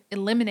so you can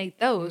eliminate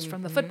those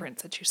from the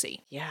footprints that you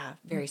see. Yeah,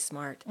 very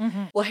smart.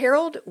 Well,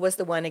 Harold was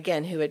the one,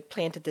 again, who had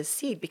planted this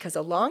seed because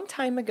a long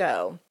time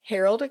ago,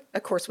 Harold,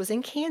 of course, was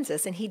in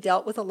Kansas, and he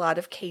dealt with a lot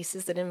of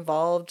cases that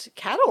involved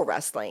cattle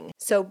rustling.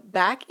 So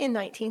back in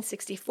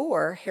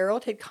 1964,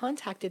 Harold had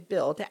contacted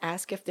Bill to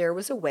ask if there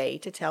was a way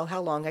to tell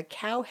how long a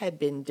cow had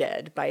been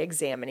dead by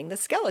examining the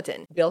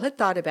skeleton. Bill had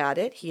thought about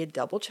it. He had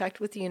double-checked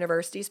with the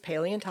university's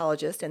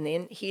paleontologist, and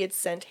then he had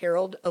sent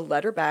Harold a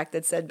letter back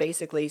that said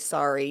basically,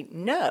 sorry,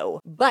 no.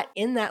 But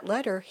in that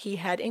letter, he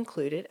had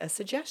included a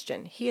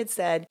suggestion. He had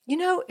said,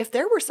 if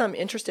there were some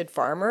interested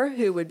farmer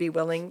who would be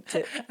willing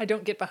to... I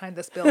don't get behind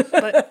this, Bill,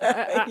 but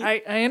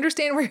I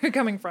understand where you're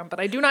coming from, but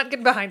I do not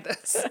get behind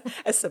this.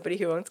 As somebody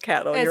who owns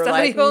cattle, As you're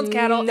somebody like, who owns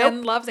cattle nope.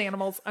 and loves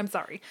animals, I'm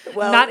sorry.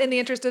 Well- not in the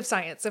interest of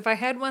science. If I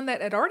had one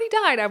that had already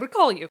died, I would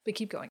call you, but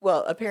keep going.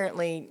 Well,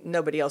 apparently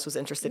nobody else was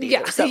interested either.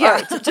 Yeah, So, yeah. all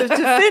right, to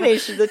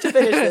finish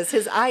this,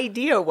 his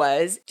idea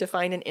was to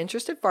find an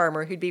interested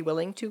farmer who'd be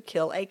willing to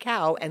kill a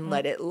cow and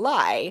let it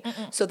lie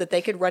so that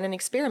they could run an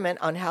experiment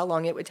on how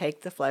long it would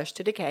take the flesh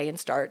to decay and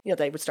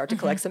they would start to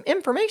collect some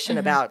information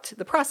about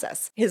the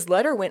process. His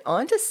letter went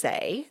on to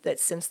say that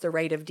since the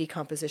rate of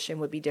decomposition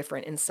would be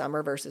different in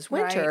summer versus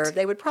winter, Right.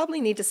 they would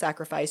probably need to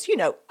sacrifice,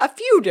 a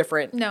few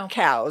different No.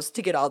 cows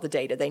to get all the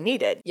data they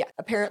needed. Yeah,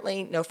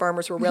 apparently no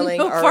farmers were willing,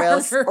 No or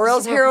else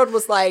farmers were- Harold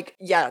was like,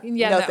 no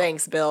no.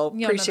 thanks, Bill. No,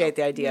 no, Appreciate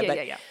no. the idea.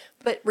 Yeah.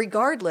 But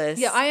regardless,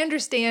 Yeah, I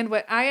understand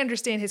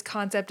his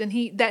concept, and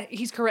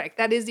he's correct.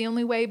 That is the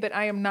only way, but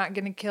I am not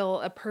going to kill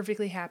a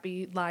perfectly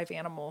happy live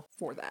animal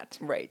for that.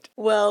 right.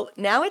 Well,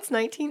 now it's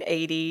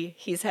 1980.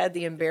 He's had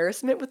the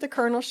embarrassment with the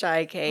Colonel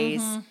Shy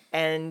case,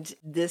 and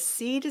this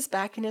seed is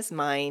back in his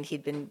mind.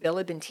 Bill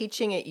had been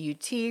teaching at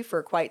UT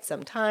for quite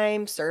some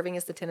time, serving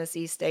as the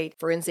Tennessee State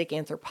forensic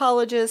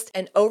anthropologist,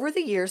 and over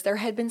the years there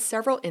had been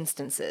several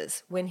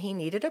instances when he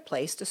needed a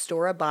place to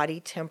store a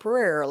body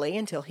temporarily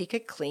until he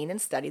could clean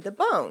and study the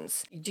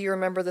bones. Do you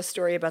remember the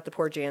story about the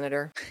poor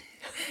janitor?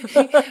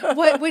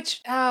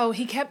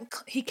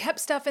 He kept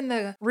stuff in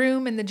the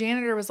room, and the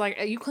janitor was like,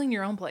 you clean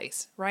your own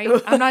place, right?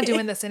 I'm not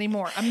doing this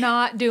anymore.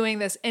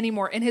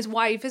 And his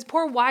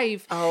poor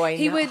wife,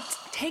 he know. would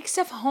take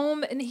stuff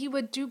home and he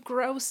would do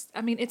gross.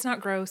 I mean, it's not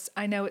gross.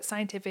 I know it's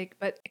scientific,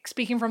 but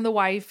speaking from the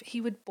wife,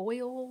 he would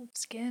boil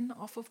skin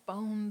off of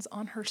bones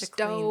on her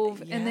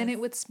stove, and then yes.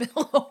 it would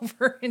spill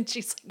over. And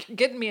she's like, you're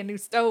getting me a new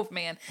stove,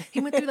 man. He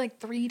went through like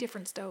 3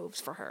 different stoves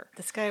for her.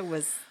 This guy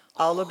was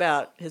all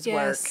about his work.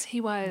 Yes,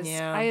 he was.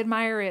 Yeah. I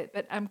admire it,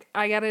 but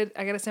I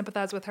gotta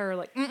sympathize with her.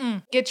 Like,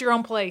 get your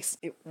own place.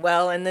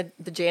 Well, and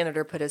the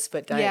janitor put his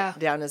foot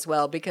down as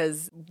well,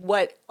 because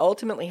what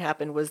ultimately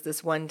happened was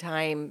this one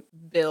time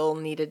Bill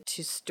needed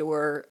to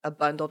store a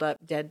bundled up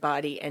dead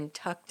body and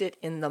tucked it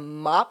in the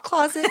mop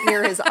closet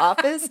near his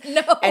office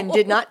and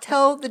did not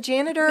tell the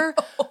janitor,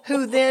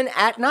 who then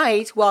at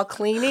night while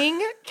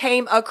cleaning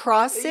came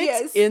across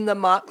it in the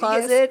mop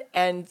closet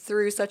and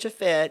threw such a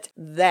fit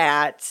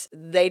that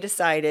they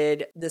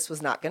decided this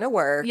was not going to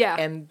work. Yeah.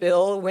 And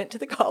Bill went to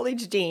the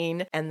college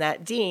dean, and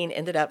that dean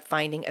ended up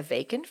finding a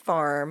vacant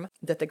farm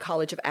that the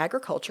College of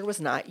Agriculture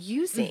was not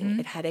using.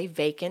 It had a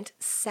vacant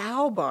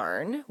sow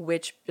barn,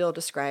 which Bill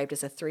described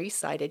as a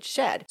 3-sided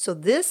shed. So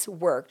this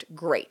worked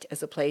great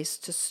as a place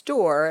to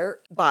store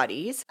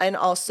bodies. And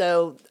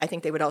also, I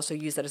think they would also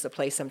use that as a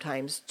place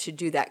sometimes to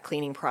do that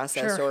cleaning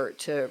process or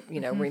to,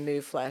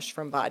 remove flesh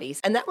from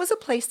bodies. And that was a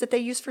place that they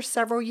used for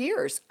several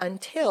years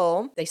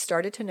until they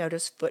started to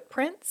notice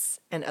footprints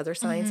and other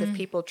signs of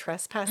people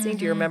trespassing.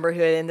 Do you remember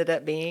who it ended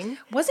up being?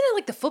 Wasn't it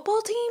like the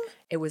football team?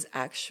 It was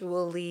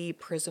actually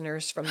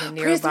prisoners from the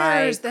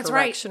nearby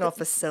correctional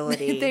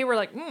facility. They were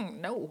like,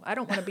 no, I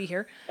don't want to be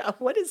here.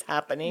 What is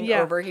happening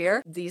over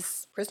here?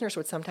 These prisoners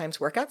would sometimes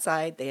work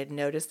outside. They had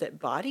noticed that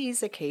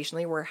bodies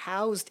occasionally were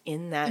housed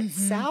in that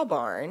sow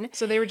barn.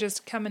 So they were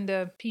just coming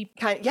to peep.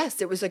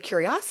 Yes, it was a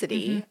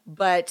curiosity,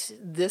 but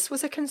this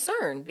was a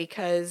concern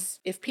because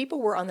if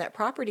people were on that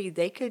property,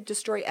 they could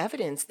destroy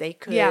evidence. They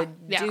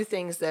could do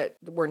things that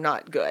were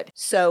not good.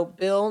 So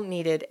Bill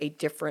needed a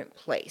different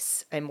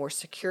place, a more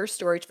secure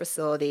storage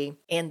facility,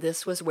 and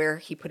this was where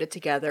he put it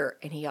together.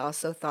 And he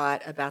also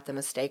thought about the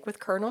mistake with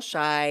Colonel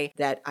Shy,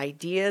 that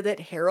idea that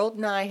Harold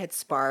and I had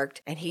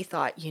sparked, and he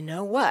thought, you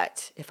know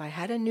what? If I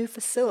had a new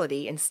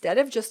facility, instead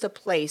of just a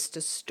place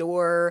to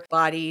store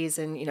bodies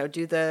and,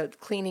 do the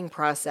cleaning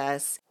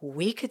process,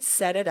 we could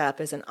set it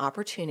up as an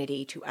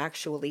opportunity to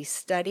actually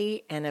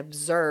study and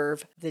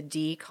observe the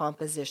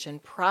decomposition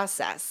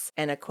process.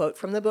 And a quote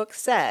from the book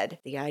said,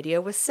 the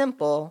idea was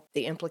simple,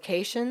 the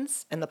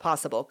implications and the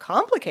possible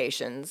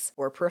complications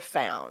were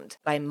profound.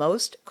 By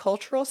most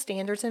cultural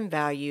standards and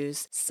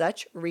values,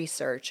 such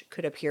research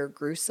could appear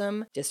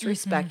gruesome,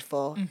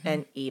 disrespectful,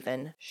 and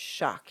even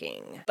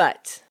shocking.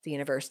 But the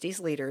university's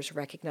leaders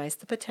recognized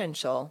the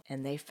potential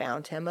and they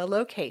found him a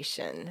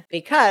location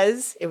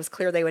because it was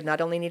clear they would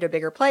not only need a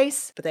bigger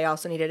place, but they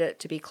also needed it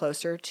to be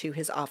closer to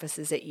his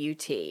offices at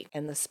UT.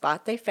 And the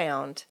spot they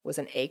found was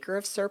an acre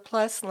of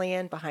surplus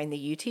land behind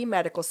the UT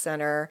Medical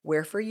Center,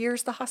 where for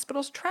years the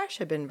hospital's trash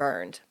had been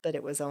burned, but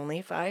it was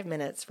only 5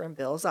 minutes from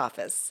Bill's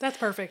office. That's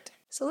perfect.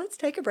 So let's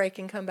take a break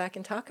and come back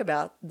and talk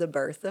about the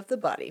birth of the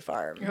body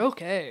farm.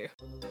 Okay.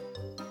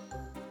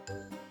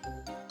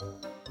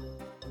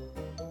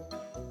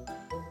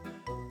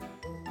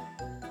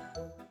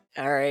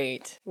 All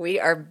right, we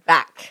are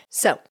back.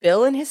 So,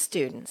 Bill and his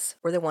students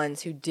were the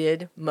ones who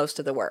did most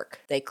of the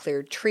work. They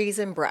cleared trees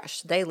and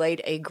brush. They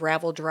laid a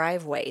gravel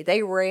driveway.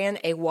 They ran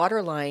a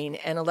water line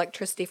and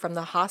electricity from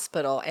the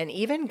hospital and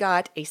even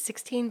got a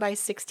 16 by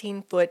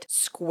 16 foot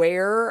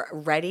square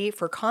ready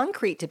for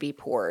concrete to be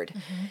poured.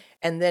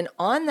 And then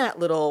on that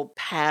little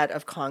pad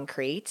of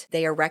concrete,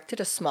 they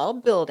erected a small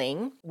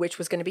building, which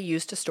was going to be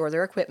used to store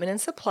their equipment and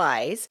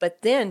supplies.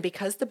 But then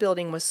because the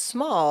building was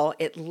small,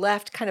 it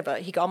left kind of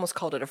he almost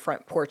called it a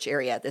front porch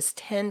area, this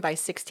 10 by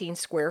 16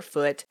 square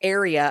foot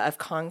area of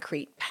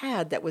concrete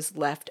pad that was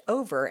left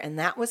over. And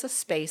that was a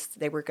space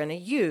they were going to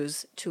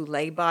use to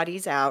lay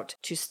bodies out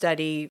to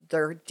study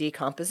their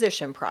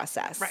decomposition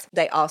process. Right.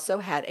 They also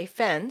had a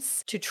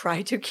fence to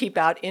try to keep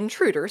out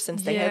intruders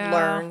since they had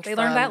learned They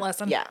learned that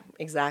lesson. Yeah,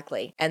 exactly.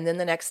 And then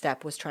the next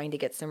step was trying to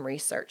get some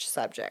research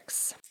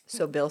subjects.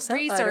 So Bill sent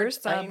Research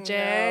letters. subjects.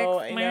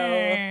 I know.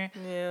 Meh.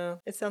 Yeah,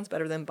 it sounds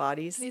better than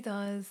bodies. It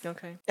does.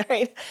 Okay. All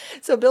right.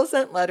 So Bill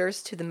sent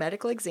letters to the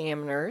medical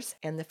examiners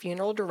and the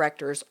funeral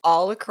directors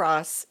all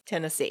across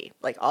Tennessee,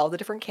 like all the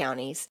different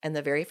counties. And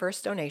the very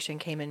first donation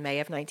came in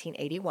May of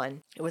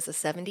 1981. It was a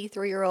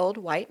 73-year-old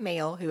white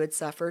male who had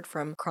suffered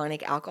from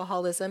chronic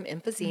alcoholism,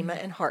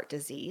 emphysema, and heart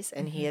disease,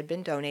 and he had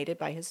been donated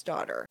by his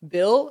daughter.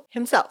 Bill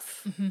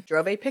himself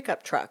drove a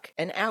pickup truck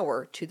an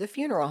hour to the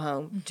funeral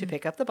home to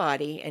pick up the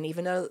body. And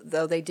even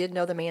though they did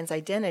know the man's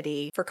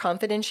identity, for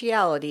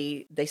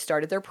confidentiality, they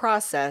started their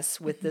process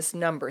with this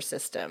number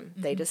system.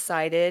 They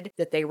decided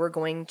that they were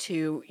going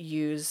to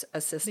use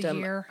a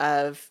system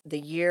of the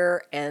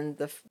year and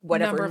the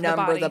whatever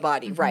number of the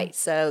body. Right.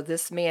 So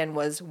this man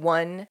was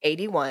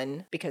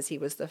 181 because he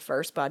was the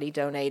first body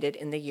donated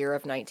in the year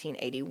of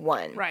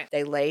 1981. Right.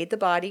 They laid the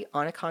body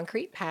on a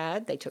concrete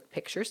pad. They took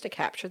pictures to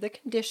capture the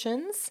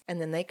conditions, and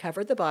then they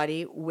covered the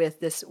body with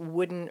this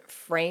wooden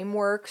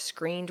framework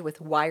screened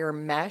with wire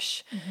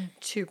mesh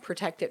to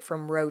protect it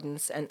from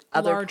rodents and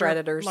other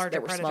predators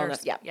that were small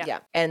enough. Yeah.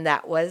 And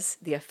that was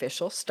the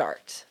official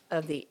start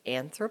of the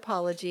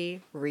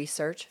Anthropology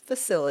Research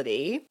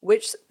Facility,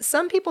 which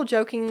some people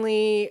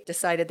jokingly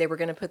decided they were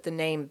going to put the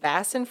name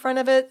Bass in front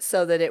of it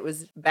so that it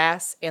was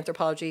Bass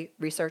Anthropology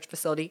Research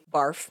Facility,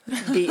 BARF,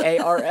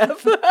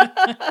 BARF.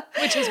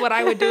 Which is what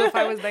I would do if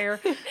I was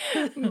there.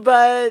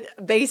 But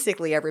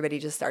basically, everybody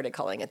just started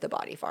calling it the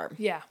body farm.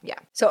 Yeah. Yeah.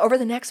 So over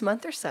the next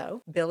month or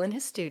so, Bill and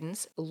his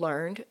students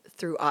learned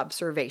through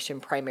observation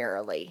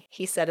primarily.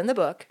 He said in the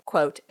book,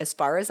 quote, "As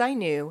far as I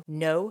knew,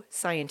 no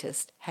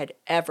scientist had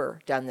ever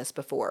done this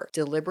before.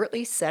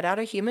 Deliberately set out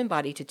a human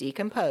body to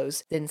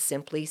decompose, then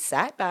simply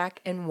sat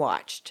back and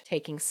watched,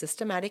 taking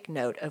systematic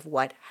note of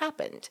what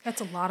happened." That's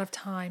a lot of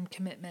time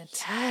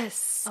commitment.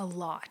 Yes. A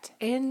lot.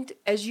 And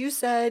as you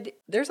said,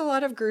 there's a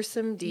lot of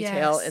gruesome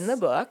detail in the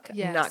book.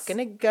 Yes. I'm not going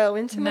to go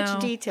into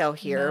much detail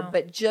here, No.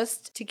 but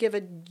just to give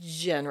a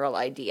general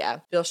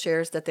idea, Bill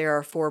shares that there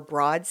are 4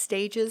 broad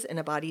stages in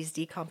a body's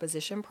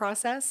decomposition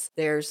process.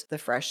 There's the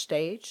fresh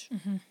stage,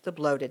 the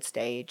bloated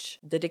stage,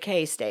 the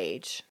decay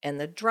stage, and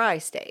the dry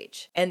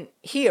stage. And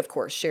he, of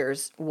course,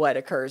 shares what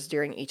occurs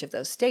during each of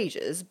those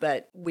stages,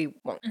 but we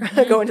won't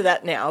go into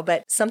that now.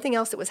 But something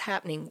else that was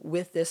happening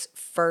with this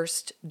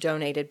first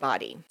donated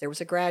body. There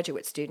was a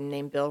graduate student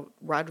named Bill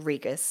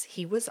Rodriguez.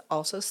 He was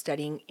also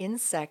studying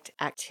insect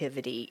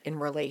activity in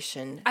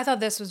relation. I thought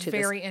this was to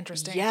very this.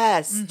 interesting.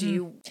 Yes. Do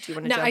you want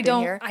to No, jump I in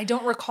don't. here? I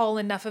don't recall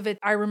enough of it.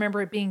 I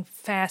remember it being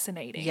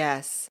fascinating.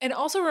 Yes. And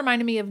also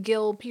reminded me of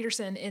Gil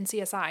Peterson in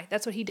CSI.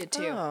 That's what he did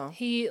too. Oh.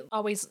 He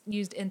always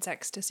used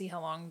insects to see how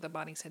long the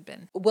bodies had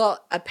been.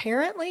 Well,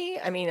 apparently,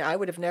 I mean, I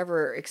would have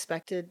never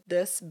expected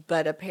this,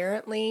 but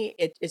apparently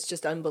it's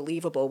just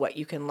unbelievable what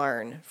you can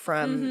learn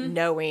from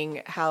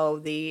knowing how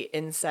the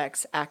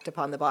insects act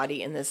upon the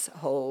body in this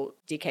whole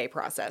decay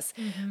process.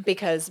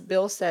 Because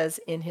Bill says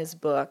in his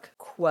book,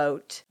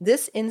 quote,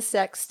 "This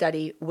insect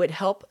study would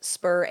help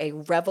spur a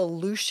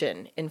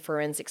revolution in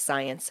forensic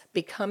science,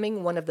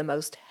 becoming one of the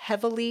most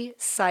heavily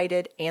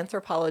cited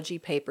anthropology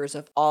papers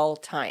of all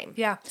time."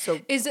 Yeah. So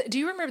do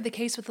you remember the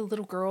case with the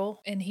little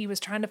girl and he was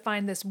trying to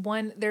find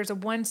there's a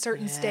one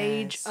certain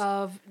stage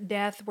of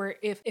death where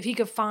if he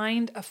could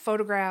find a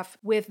photograph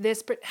with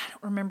this, but I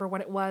don't remember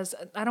what it was.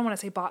 I don't want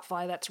to say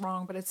botfly, that's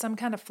wrong, but it's some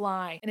kind of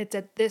fly, and it's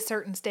at this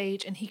certain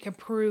stage, and he could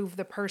prove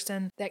the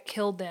person that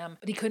killed them,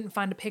 but he couldn't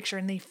find a picture,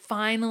 and they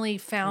finally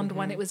found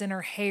one. It was in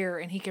her hair,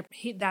 and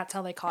that's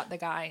how they caught the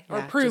guy,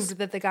 or proved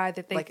that the guy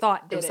that they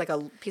thought did it. It was like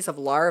a piece of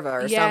larva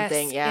or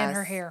something. Yes, in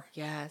her hair.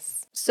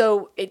 Yes.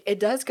 So it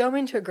does go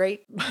into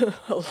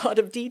a lot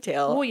of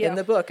detail in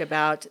the book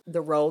about the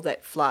role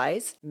that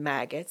flies,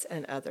 maggots,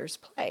 and others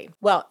play.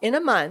 Well, in a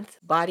month,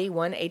 body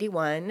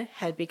 181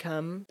 had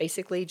become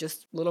basically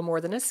just a little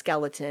more than a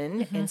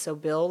skeleton. And so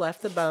Bill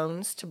left the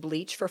bones to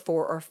bleach for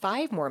 4 or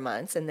 5 more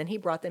months. And then he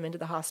brought them into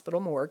the hospital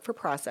morgue for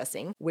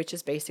processing, which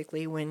is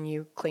basically when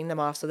you clean them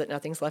off so that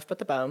nothing's left but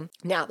the bone.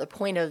 Now, the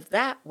point of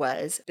that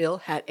was Bill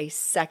had a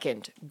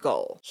second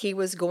goal. He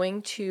was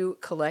going to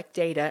collect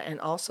data and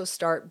also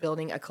start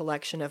building a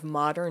collection of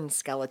modern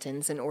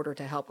skeletons in order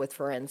to help with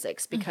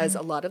forensics, because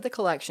a lot of the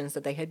collections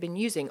that they had been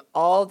using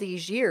all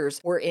these years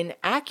were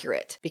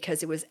inaccurate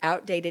because it was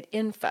outdated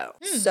info.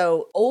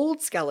 So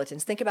old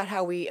skeletons, think about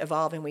how we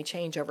evolve and we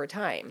change over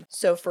time.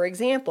 So for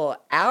example,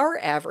 our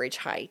average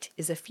height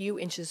is a few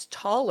inches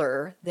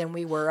taller than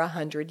we were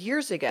 100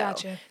 years ago.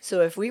 Gotcha.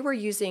 So if we were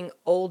using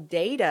old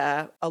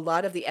data, a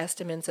lot of the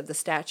estimates of the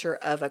stature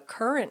of a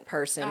current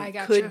person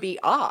could be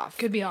off.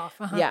 Could be off.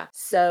 Yeah.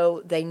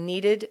 So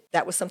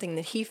that was something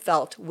that he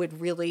felt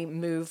would really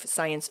move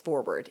science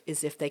forward,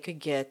 is if they could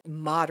get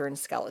modern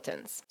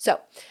skeletons. So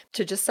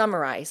to just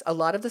summarize, a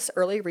lot of this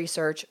early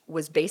research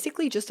was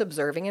basically just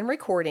observing and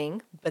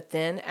recording, but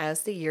then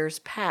as the years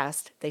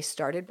passed, they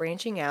started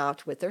branching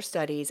out with their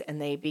studies,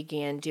 and they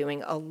began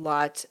doing a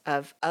lot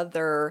of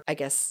other,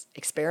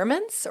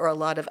 experiments, or a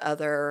lot of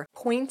other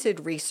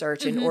pointed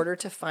research in order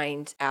to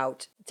find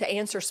out, to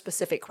answer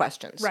specific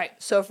questions. Right.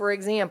 So for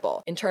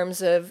example, in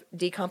terms of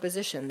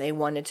decomposition, they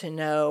wanted to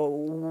know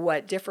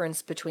what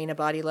difference between a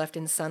body left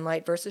in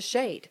sunlight versus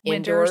shade.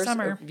 Winter or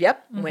summer.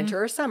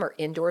 Winter or summer.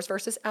 Indoors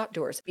versus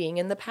outdoors. Being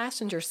in the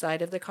passenger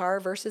side of the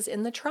car versus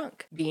in the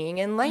trunk. Being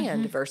in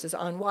land versus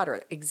on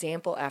water.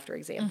 Example after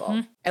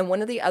example. And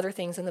one of the other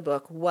things in the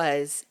book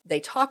was they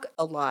talk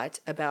a lot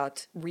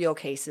about real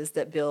cases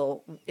that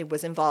Bill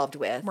was involved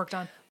with. Worked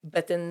on.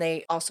 But then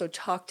they also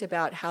talked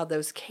about how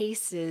those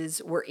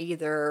cases were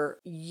either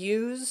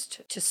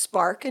used to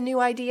spark a new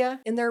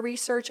idea in their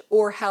research,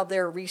 or how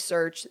their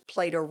research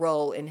played a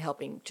role in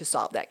helping to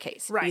solve that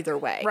case. Right. Either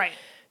way. Right.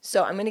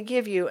 So I'm going to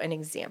give you an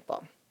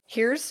example.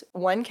 Here's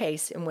one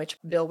case in which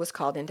Bill was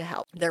called in to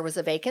help. There was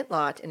a vacant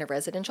lot in a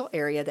residential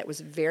area that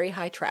was very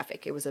high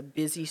traffic. It was a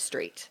busy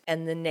street.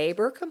 And the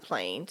neighbor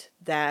complained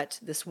that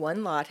this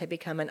one lot had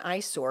become an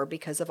eyesore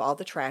because of all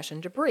the trash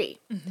and debris.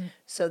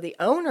 So the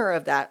owner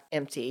of that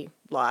empty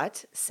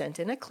lot sent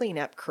in a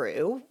cleanup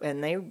crew,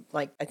 and they,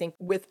 I think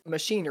with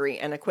machinery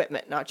and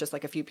equipment, not just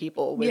like a few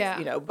people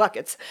with,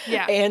 buckets.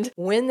 Yeah. And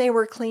when they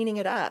were cleaning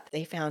it up,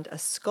 they found a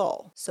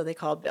skull. So they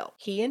called Bill.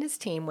 He and his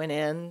team went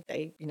in,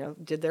 they,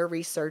 did their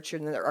research,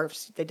 or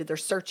they did their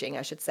searching,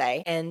 I should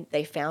say, and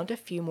they found a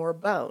few more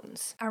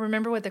bones. I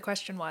remember what the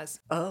question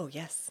was. Oh,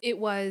 yes. It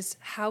was,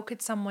 how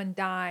could someone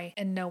die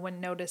and no one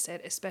notice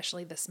it,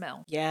 especially the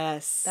smell?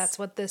 Yes.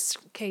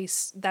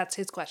 That's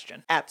his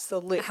question.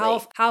 Absolutely.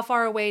 How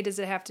far away does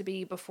it have to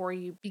be before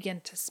you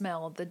begin to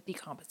smell the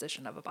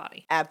decomposition of a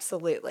body?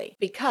 Absolutely.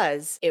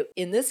 Because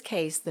in this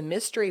case, the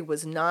mystery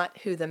was not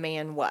who the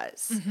man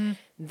was.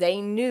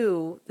 They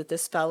knew that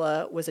this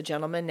fella was a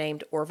gentleman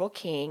named Orville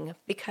King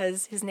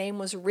because his name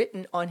was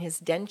written on his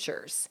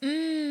dentures.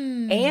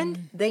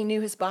 And they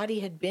knew his body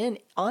had been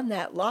on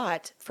that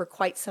lot for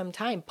quite some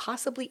time,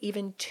 possibly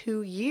even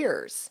 2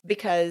 years,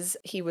 because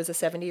he was a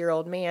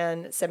 74-year-old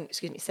man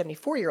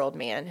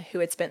who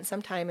had spent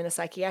some time in a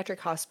psychiatric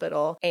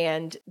hospital,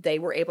 and they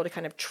were able to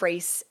kind of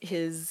trace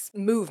his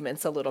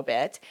movements a little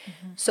bit.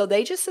 So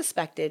they just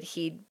suspected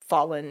he'd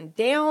fallen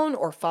down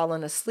or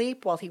fallen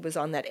asleep while he was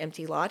on that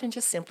empty lot and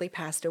just simply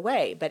passed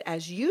away. But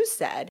as you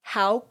said,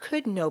 how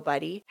could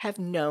nobody have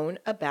known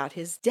about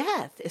his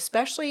death,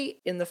 especially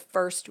in the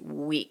first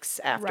weeks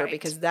after? Right.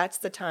 Because that's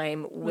the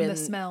time when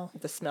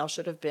the smell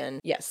should have been,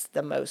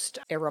 the most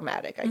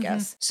aromatic, I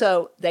guess.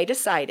 So they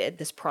decided,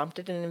 this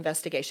prompted an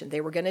investigation.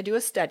 They were going to do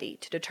a study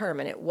to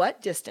determine at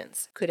what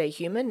distance could a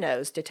human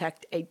nose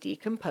detect a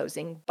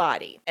decomposing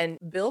body. And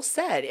Bill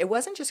said it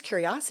wasn't just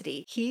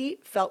curiosity. He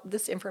felt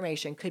this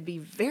information could be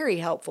very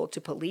helpful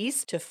to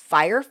police, to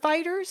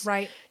firefighters,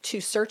 right, to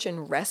search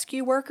and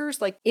rescue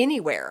workers, like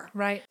anywhere.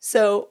 Right.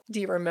 So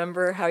do you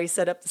remember how he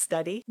set up the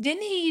study?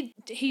 Didn't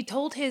he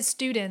told his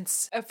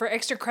students for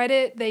extra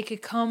credit, they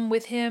could come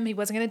with him. He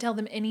wasn't going to tell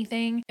them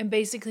anything. And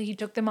basically he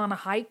took them on a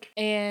hike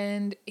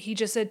and he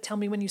just said, tell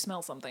me when you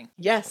smell something.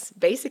 Yes.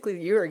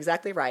 Basically, you're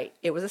exactly right.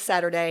 It was a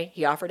Saturday.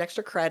 He offered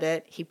extra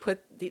credit. He put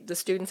the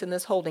students in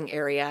this holding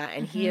area,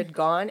 and he had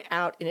gone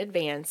out in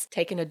advance,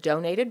 taken a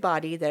donated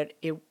body that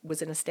it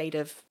was in a state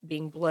of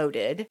being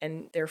bloated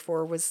and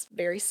therefore was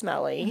very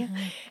smelly,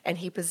 and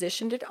he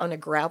positioned it on a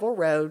gravel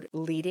road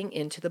leading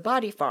into the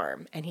body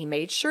farm, and he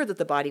made sure that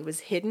the body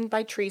was hidden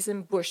by trees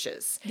and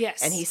bushes.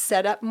 Yes. And he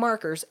set up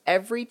markers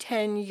every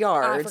 10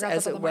 yards forgot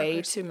as about a the way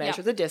markers. to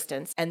measure Yeah. the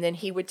distance, and then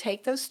he would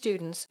take those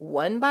students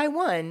one by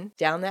one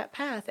down that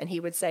path, and he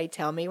would say,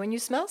 tell me when you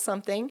smell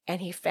something.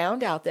 And he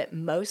found out that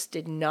most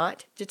did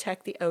not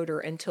detect the odor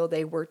until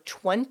they were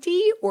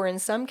 20 or in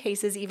some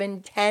cases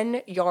even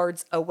 10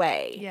 yards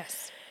away.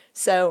 Yes.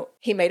 So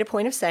he made a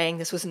point of saying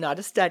this was not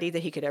a study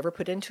that he could ever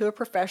put into a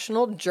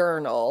professional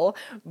journal,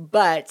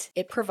 but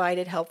it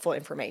provided helpful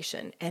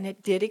information. And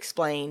it did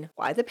explain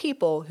why the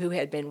people who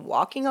had been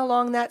walking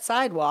along that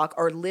sidewalk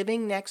or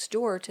living next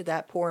door to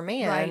that poor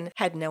man Right.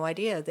 had no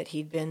idea that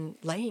he'd been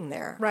laying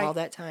there Right. all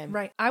that time.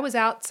 Right. I was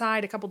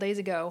outside a couple days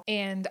ago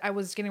and I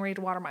was getting ready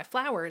to water my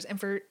flowers. And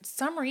for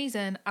some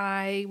reason,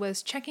 I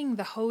was checking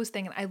the hose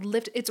thing and I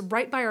lifted, it's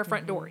right by our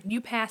front door. You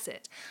pass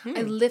it.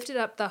 I lifted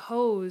up the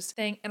hose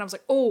thing and I was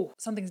like, oh,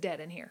 something's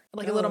dead in here.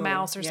 Like a little Oh,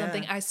 mouse or yeah.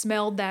 something. I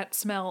smelled that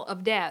smell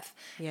of death.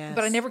 Yes.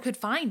 But I never could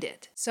find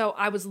it. So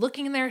I was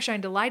looking in there,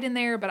 shined a light in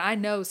there, but I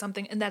know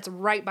something, and that's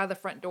right by the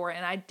front door.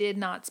 And I did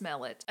not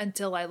smell it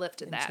until I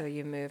lifted that. Until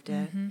you moved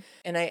it.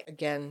 And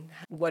again,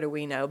 what do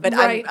we know? But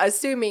Right. I'm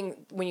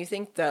assuming when you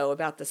think though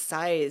about the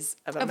size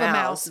of a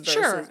mouse versus,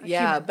 Sure,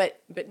 yeah, human.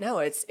 but no,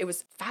 it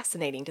was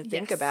fascinating to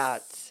think Yes.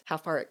 about how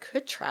far it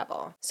could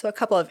travel. So a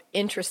couple of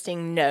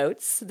interesting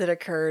notes that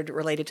occurred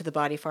related to the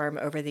body farm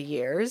over the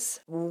years.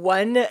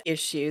 One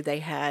issue they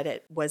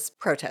had was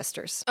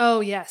protesters. Oh,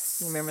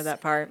 yes. Remember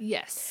that part?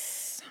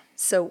 Yes.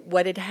 So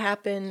what had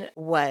happened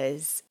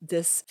was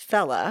this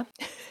fella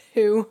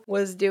who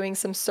was doing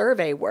some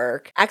survey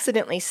work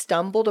accidentally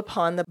stumbled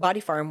upon the body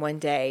farm one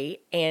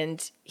day,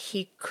 and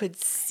he could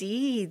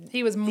see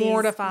He was these-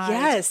 mortified.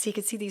 Yes, he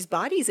could see these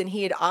bodies, and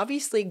he had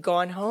obviously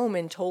gone home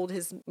and told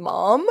his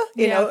mom,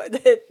 you Yeah. know,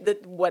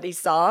 that what he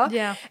saw.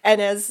 Yeah.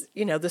 And as,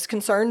 you know, this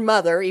concerned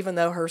mother, even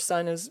though her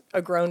son is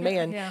a grown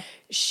man, Yeah.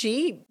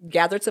 she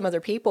gathered some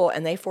other people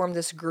and they formed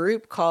this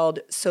group called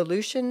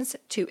Solutions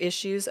to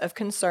Issues of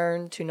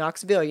Concern to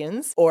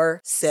Knoxvillians,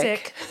 or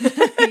SICK.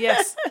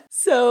 Yes.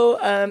 So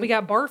We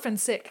got barf and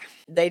sick,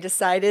 they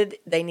decided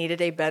they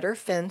needed a better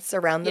fence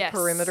around the Yes.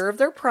 perimeter of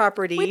their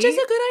property. which is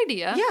a good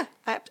idea.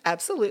 Yeah,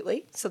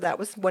 absolutely. So that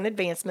was one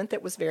advancement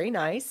that was very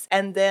nice.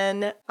 And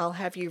then I'll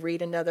have you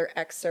read another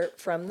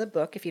excerpt from the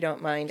book, if you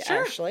don't mind,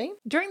 Sure. Ashley.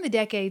 During the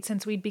decade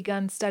since we'd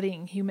begun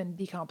studying human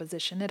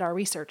decomposition at our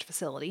research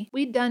facility,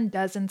 we'd done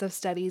dozens of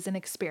studies and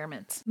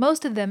experiments,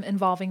 most of them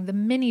involving the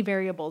many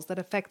variables that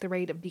affect the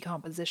rate of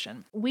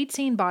decomposition. We'd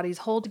seen bodies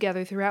hold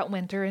together throughout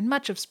winter and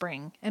much of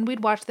spring, and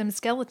we'd watched them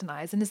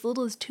skeletonize in as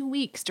little as 2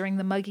 weeks during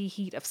the muggy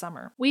heat of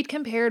summer. We'd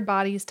compared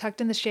bodies tucked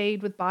in the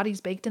shade with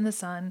bodies baked in the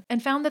sun,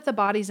 and found that the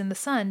bodies in the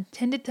sun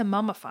tended to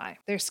mummify,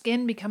 their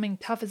skin becoming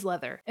tough as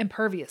leather,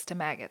 impervious to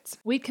maggots.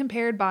 We'd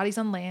compared bodies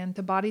on land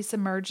to bodies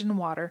submerged in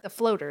water. The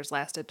floaters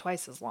lasted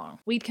twice as long.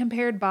 We'd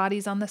compared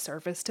bodies on the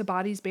surface to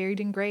bodies buried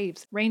in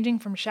graves, ranging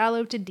from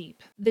shallow to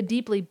deep. The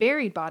deeply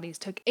buried bodies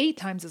took 8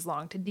 times as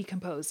long to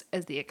decompose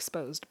as the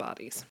exposed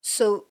bodies.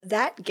 So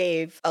that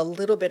gave a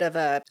little bit of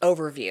an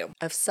overview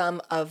of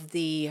some of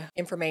the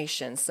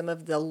information, some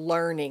of the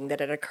learning that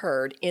had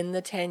occurred in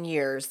the 10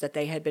 years that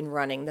they had been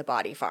running the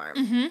body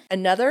farm.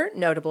 Another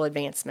notable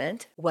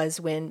advancement was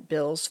when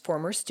Bill's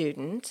former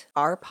student,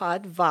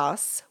 Arpad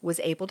Voss, was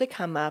able to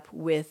come up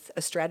with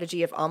a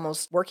strategy of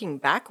almost working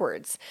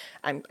backwards.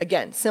 I'm,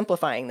 again,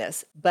 simplifying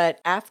this, but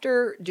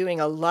after doing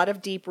a lot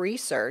of deep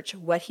research,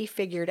 what he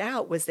figured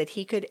out was that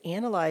he could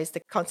analyze the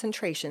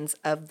concentrations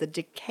of the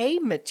decay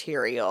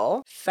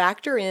material,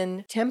 factor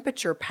in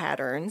temperature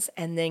patterns,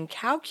 and then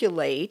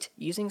calculate,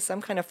 using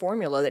some kind of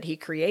formula that he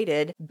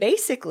created,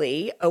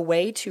 basically a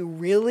way to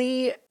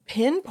really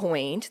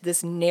pinpoint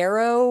this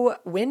narrow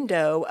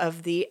window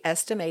of the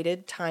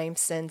estimated time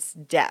since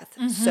death.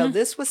 So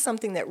this was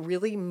something that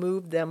really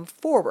moved them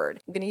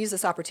forward. I'm going to use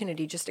this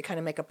opportunity just to kind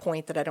of make a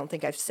point that I don't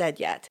think I've said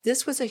yet.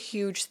 This was a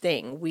huge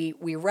thing. We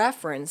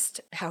referenced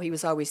how he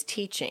was always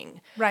teaching.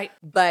 Right.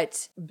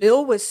 But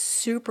Bill was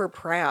super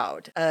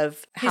proud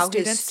of how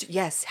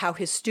students? how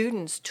his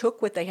students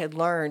took what they had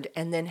learned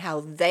and then how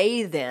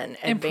they then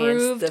advanced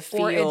Improved the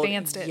field. or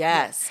advanced it.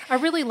 Yes. I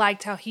really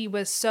liked how he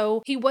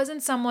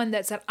wasn't someone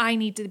that said, I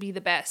need to be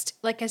the best.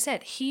 Like I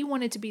said, he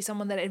wanted to be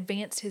someone that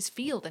advanced his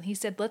field, and he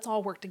said, let's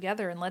all work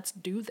together and let's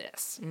do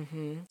this.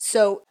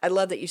 So I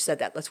love that you said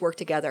that. Let's work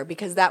together,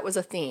 because that was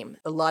a theme.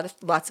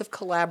 Lots of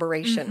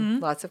collaboration,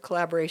 lots of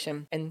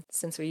collaboration. And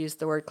since we used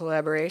the word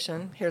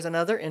collaboration, here's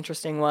another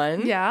interesting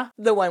one. Yeah.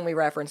 The one we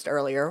referenced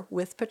earlier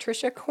with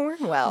Patricia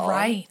Cornwell,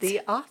 Right.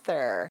 the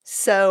author.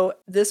 So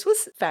this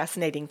was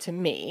fascinating to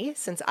me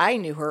since I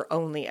knew her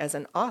only as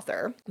an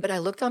author. But I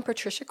looked on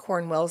Patricia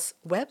Cornwell's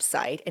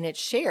website, and it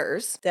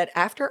shares that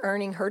after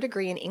earning her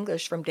degree in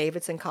English from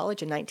Davidson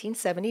College in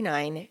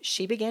 1979,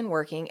 she began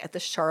working at the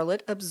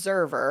Charlotte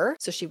Observer.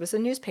 So she was a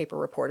newspaper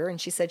reporter, and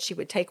she said she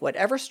would take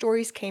whatever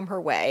stories came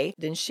her way.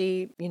 Then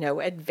she,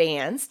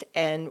 advanced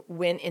and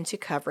went into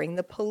covering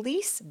the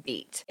police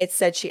beat. It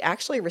said she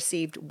actually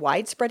received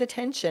widespread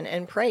attention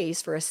and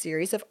praise for a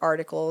series of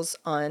articles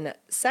on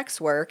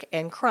sex work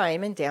and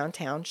crime in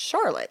downtown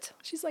Charlotte.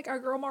 She's like our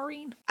girl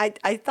Maureen.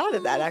 I thought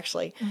of that,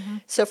 actually.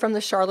 So from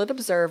the Charlotte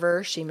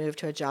Observer, she moved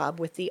to a job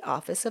with the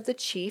Office of the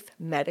Chief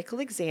Medical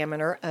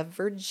Examiner of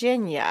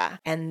Virginia.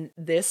 And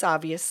this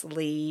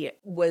obviously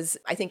was,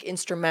 I think,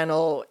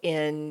 instrumental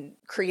in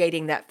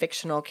creating that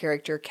fictional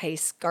character, Kay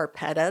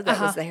Scarpetta, that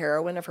was the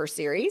heroine of her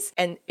series.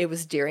 And it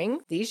was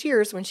during these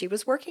years when she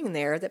was working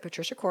there that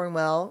Patricia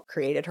Cornwell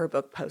created her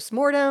book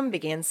Postmortem,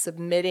 began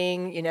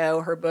submitting,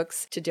 her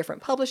books to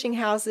different publishing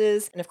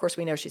houses. And of course,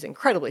 we know she's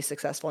incredibly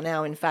successful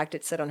now. In fact,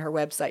 it said on her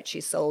website she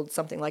sold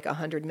something like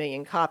 100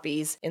 million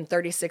copies in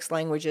 36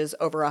 languages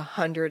over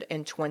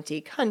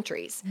 120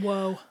 countries.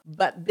 Whoa.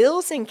 But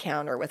Bill's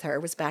encounter with her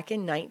was back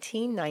in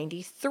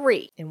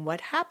 1993. And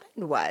what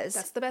happened was...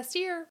 That's the best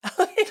year.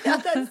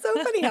 That's so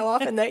funny how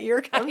often that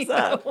year comes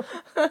up.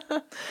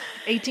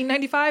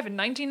 1895 and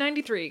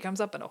 1993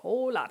 comes up in a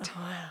whole lot.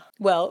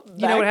 Well,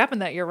 you know what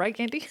happened that year, right,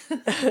 Candy?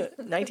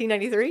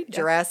 1993,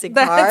 Jurassic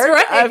That's Park.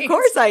 right. Of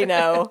course I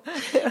know.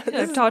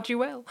 I've taught you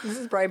well. This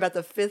is probably about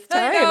the fifth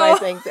time I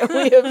think that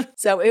we have.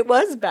 So it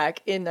was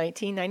back in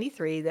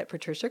 1993 that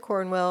Patricia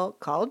Cornwell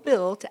called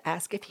Bill to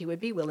ask if he would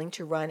be willing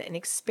to run an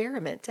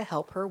experiment to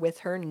help her with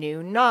her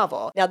new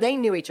novel. Now, they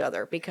knew each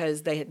other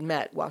because they had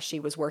met while she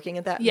was working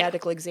at that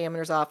medical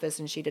examiner's office,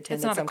 and she'd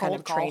attended some kind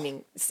of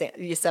training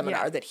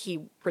seminar that he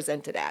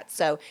presented at.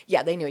 So,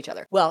 yeah, they knew each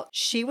other. Well,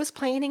 she was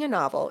planning a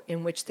novel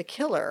in which the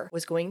killer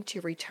was going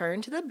to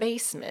return to the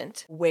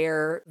basement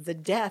where the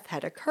death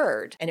had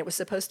occurred. And it was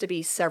supposed to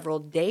be several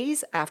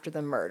days after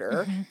the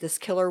murder. This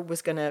killer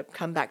was going to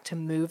come back to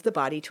move the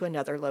body to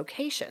another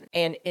location.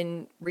 And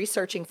in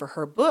researching for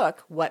her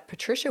book, what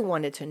Patricia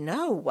wanted to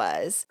know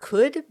was,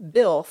 could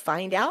Bill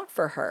find out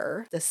for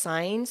her the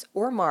signs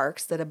or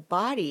marks that a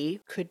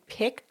body could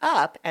pick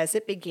up as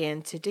it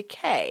began to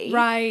decay?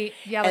 Right.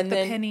 Yeah, like And the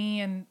then-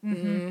 penny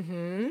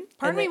and...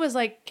 Part of me was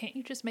like, can't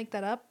you just make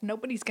that up?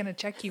 Nobody's going to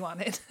check you on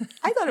it.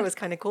 I thought it was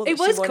kind of cool that It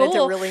she was wanted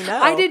cool. to really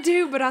know. I did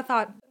too, but I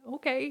thought,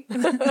 okay.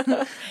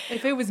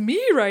 If it was me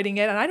writing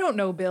it and I don't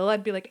know Bill,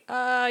 I'd be like,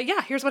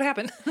 yeah, here's what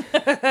happened.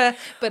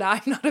 But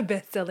I'm not a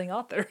best-selling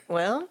author.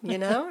 Well,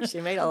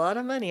 she made a lot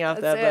of money off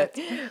That's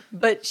that.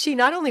 But she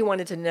not only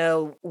wanted to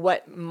know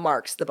what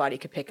marks the body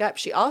could pick up,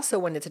 she also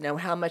wanted to know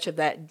how much of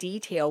that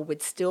detail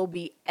would still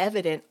be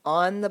evident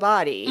on the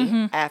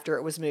body after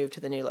it was moved to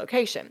the new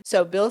location.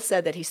 So Bill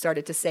said that he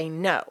started to say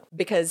no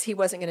because he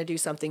wasn't going to do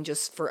something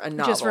just for a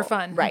novel. Just for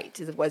fun. Right.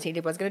 He was going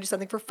to do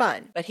something for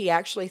fun. But he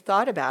actually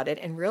thought about it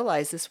and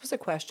realized this was a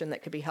question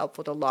that could be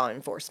helpful to law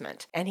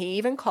enforcement. And he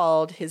even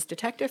called his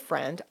detective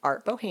friend,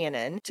 Art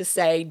Bohannon, to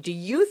say, do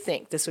you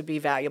think this would be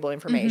valuable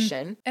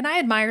information? And I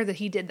admire that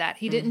he did that.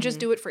 He didn't just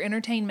do it for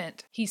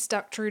entertainment. He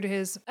stuck true to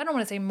his, I don't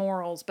want to say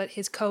morals, but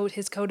his code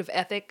of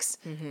ethics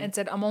and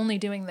said, I'm only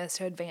doing this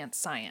to advance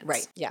science.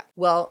 Right. Yeah.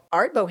 Well,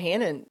 Art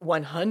Bohannon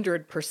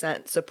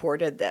 100%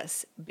 supported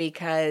this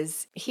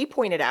because he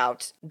pointed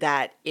out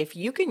that if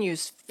you can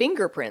use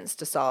fingerprints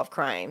to solve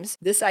crimes,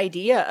 this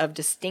idea of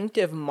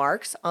distinctive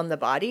marks on the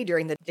body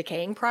during the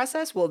decaying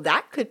process, well,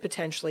 that could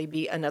potentially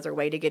be another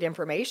way to get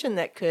information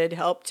that could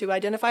help to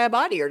identify a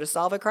body or to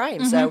solve a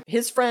crime. So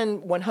his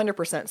friend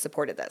 100%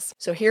 supported this.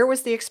 So here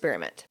was the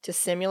experiment. To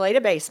simulate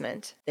a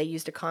basement, they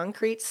used a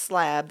concrete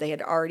slab they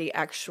had already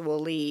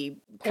actually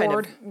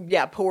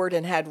poured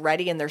and had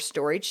ready in their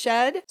storage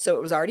shed. So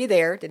it was already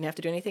there, didn't have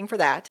to do anything for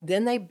that.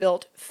 Then they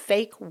built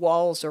fake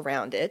walls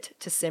around it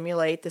to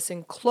simulate this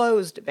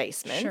enclosed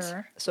basement.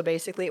 Sure. So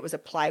basically it was a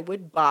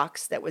plywood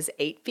box that was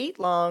 8 feet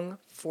long,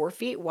 4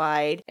 feet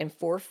wide, and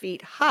 4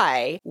 feet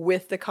high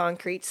with the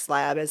concrete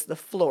slab as the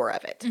floor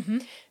of it.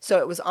 So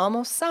it was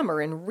almost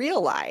summer in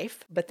real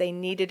life, but they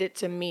needed it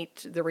to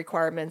meet the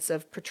requirements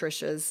of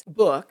Patricia's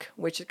book,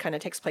 which kind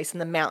of takes place in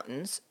the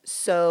mountains.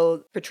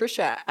 So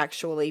Patricia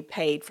actually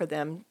paid for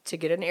them to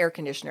get an air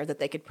conditioner that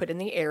they could put in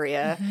the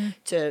area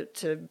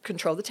to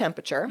control the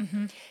temperature.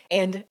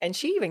 And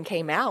she even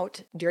came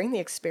out during the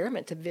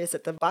experiment to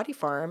visit the body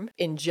farm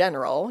in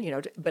general,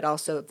 but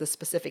also the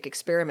specific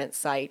experiment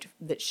site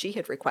that she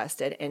had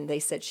requested. And they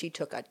said she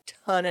took a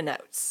ton of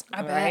notes.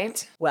 I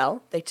bet.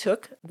 Well, they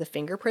took the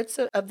fingerprints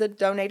of the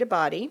donated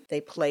body.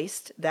 They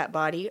placed that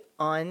body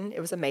on, it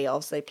was a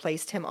male, so they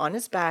placed him on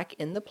his back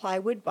in the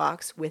plywood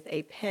box with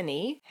a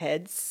penny,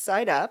 head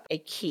side up, a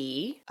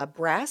key, a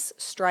brass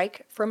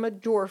strike from a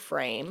door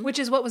frame. Which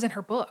is what was in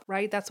her book,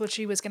 right? That's what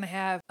she was going to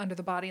have under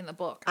the body in the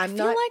book. I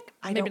don't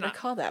maybe not.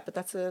 recall that, but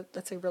that's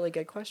a really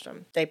good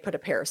question. They put a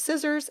pair of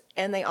scissors,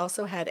 and they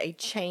also had a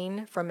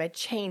chain from a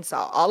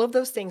chainsaw. All of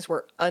those things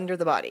were under under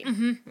the body.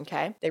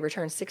 Okay. They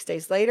returned 6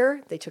 days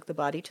later. They took the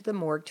body to the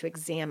morgue to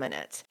examine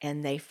it,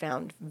 and they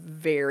found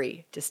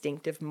very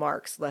distinctive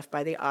marks left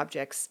by the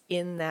objects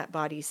in that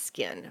body's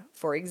skin.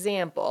 For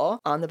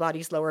example, on the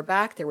body's lower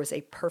back, there was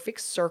a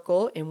perfect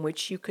circle in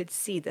which you could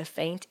see the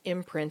faint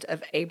imprint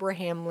of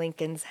Abraham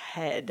Lincoln's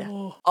head.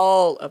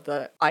 All of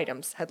the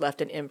items had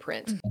left an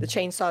imprint. The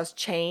chainsaw's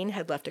chain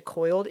had left a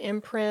coiled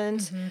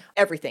imprint.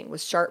 Everything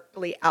was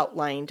sharply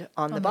outlined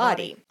on the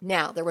body.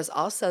 Now, there was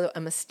also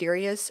a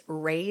mysterious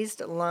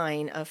raised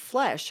line of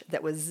flesh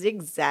that was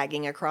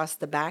zigzagging across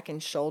the back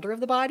and shoulder of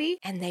the body,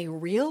 and they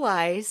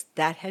realized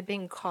that had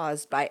been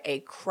caused by a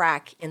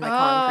crack in the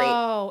concrete.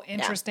 Oh,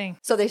 interesting.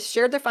 So they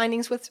shared their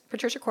findings with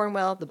Patricia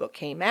Cornwell. The book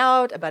came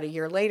out about a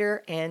year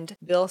later, and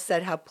Bill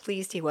said how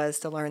pleased he was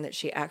to learn that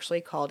she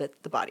actually called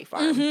it The Body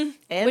Farm.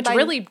 And Which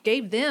really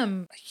gave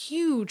them a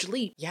huge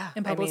leap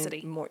in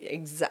publicity.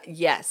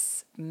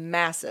 Yes,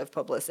 massive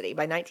publicity.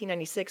 By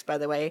 1996, by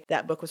the way,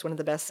 that book was one of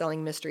the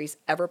best-selling mysteries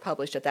ever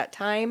published at that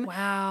time.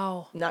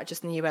 Wow. Not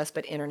just in the U.S.,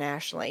 but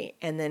internationally.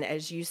 And then,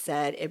 as you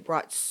said, it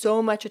brought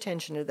so much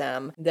attention to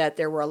them that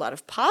there were a lot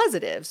of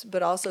positives,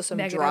 but also some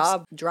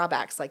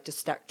drawbacks, like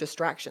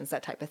distractions,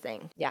 that type of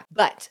thing. Yeah.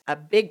 But a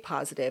big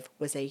positive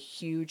was a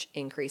huge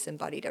increase in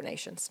body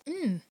donations.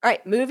 All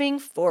right, moving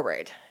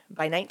forward.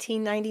 By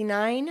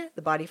 1999,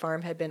 the Body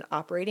Farm had been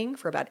operating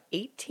for about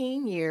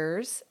 18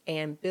 years,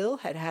 and Bill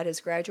had had his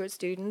graduate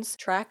students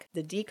track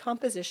the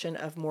decomposition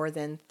of more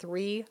than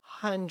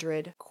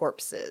 300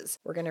 corpses.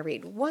 We're going to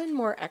read one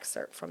more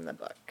excerpt from the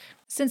book.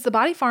 Since the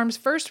Body Farm's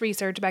first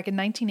research back in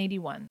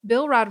 1981,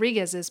 Bill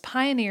Rodriguez's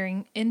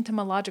pioneering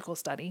entomological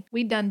study,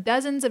 we'd done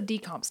dozens of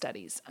decomp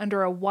studies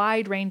under a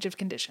wide range of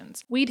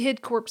conditions. We'd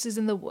hid corpses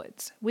in the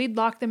woods. We'd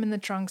locked them in the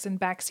trunks and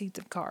back seats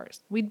of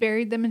cars. We'd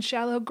buried them in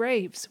shallow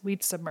graves.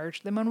 We'd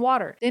submerged them in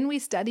water. Then we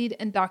studied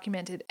and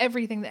documented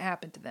everything that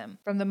happened to them,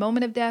 from the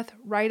moment of death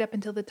right up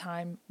until the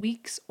time,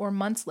 weeks or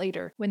months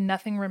later, when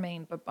nothing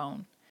remained but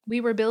bone. We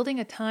were building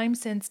a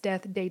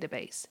time-since-death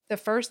database, the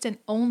first and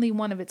only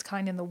one of its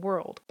kind in the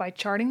world, by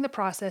charting the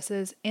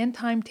processes and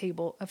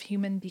timetable of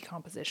human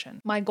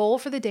decomposition. My goal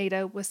for the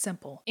data was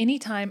simple.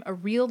 Anytime a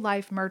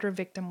real-life murder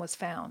victim was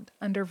found,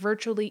 under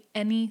virtually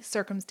any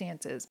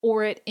circumstances,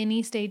 or at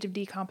any stage of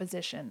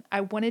decomposition, I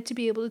wanted to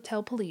be able to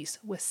tell police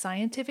with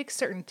scientific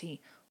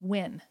certainty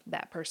when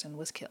that person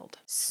was killed.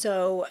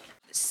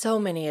 So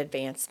many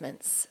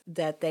advancements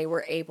that they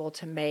were able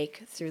to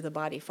make through the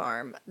Body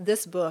Farm.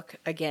 This book,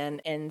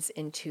 again, ends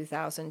in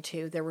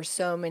 2002.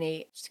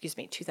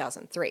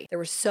 2003. There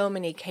were so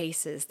many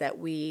cases that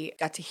we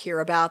got to hear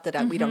about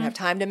that we don't have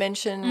time to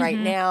mention right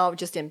now,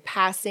 just in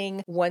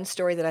passing. One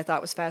story that I thought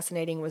was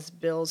fascinating was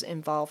Bill's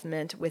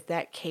involvement with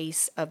that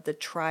case of the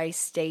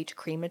Tri-State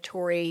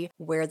Crematory,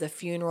 where the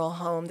funeral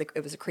home,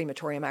 it was a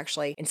crematorium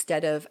actually,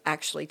 instead of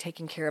actually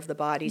taking care of the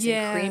bodies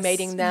and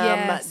cremating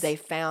them, they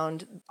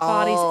found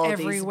all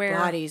everywhere. These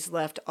bodies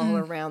left all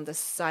around the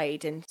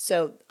site. And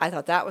so I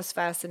thought that was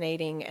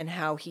fascinating, and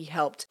how he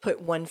helped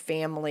put one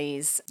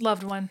family's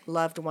loved one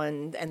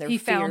and their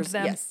fears. Found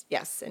them.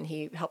 Yes. And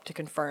he helped to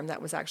confirm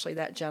that was actually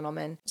that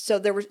gentleman. So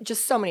there were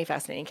just so many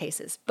fascinating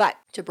cases. But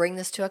to bring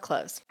this to a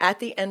close, at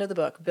the end of the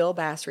book, Bill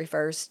Bass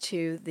refers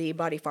to the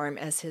Body Farm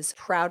as his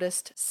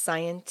proudest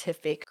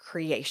scientific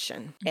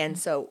creation. And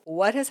so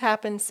what has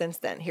happened since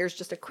then? Here's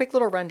just a quick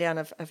little rundown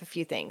of a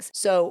few things.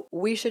 So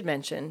we should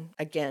mention,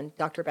 again,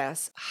 Dr. Bass,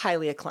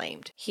 highly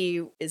acclaimed.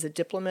 He is a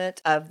diplomate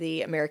of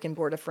the American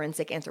Board of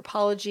Forensic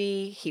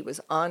Anthropology. He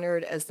was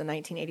honored as the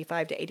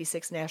 1985 to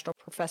 86 National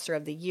Professor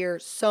of the Year.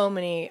 So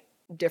many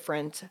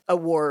different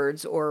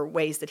awards or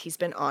ways that he's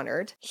been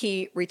honored.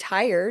 He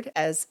retired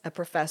as a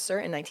professor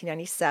in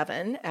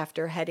 1997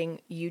 after heading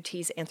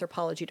UT's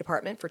anthropology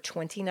department for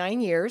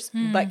 29 years,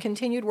 but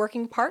continued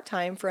working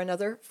part-time for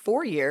another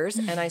 4 years.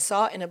 And I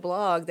saw in a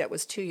blog that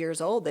was 2 years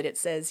old that it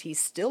says he's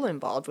still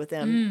involved with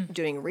them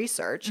doing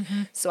research.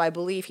 So I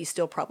believe he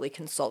still probably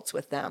consults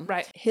with them.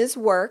 Right. His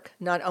work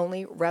not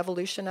only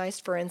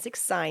revolutionized forensic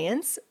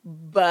science,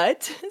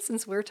 but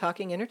since we're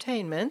talking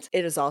entertainment,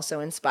 it has also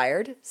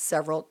inspired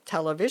several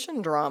television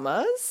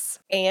dramas.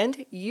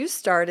 And you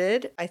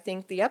started, I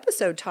think, the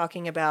episode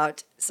talking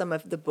about some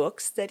of the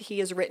books that he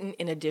has written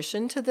in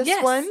addition to this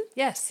one.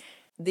 Yes.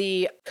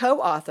 The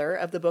co-author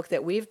of the book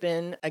that we've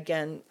been,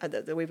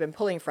 that we've been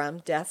pulling from,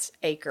 Death's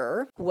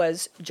Acre,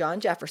 was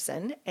John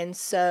Jefferson. And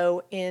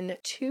so in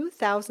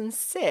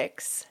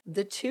 2006,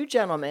 the two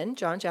gentlemen,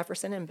 John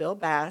Jefferson and Bill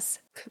Bass,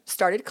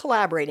 started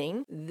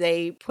collaborating.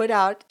 They put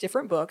out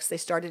different books. They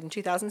started in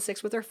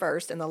 2006 with their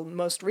first, and the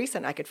most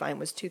recent I could find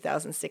was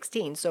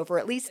 2016. So for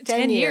at least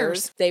 10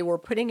 years, they were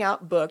putting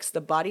out books,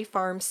 the Body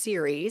Farm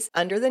series,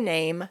 under the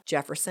name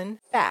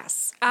Jefferson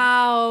Bass.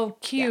 Oh,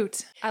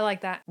 cute. Yeah. I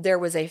like that. There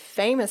was a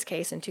famous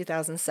case in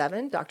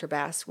 2007. Dr.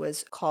 Bass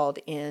was called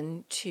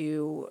in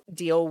to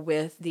deal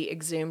with the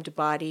exhumed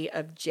body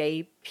of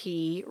J.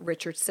 P.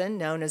 Richardson,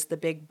 known as the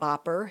Big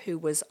Bopper, who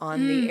was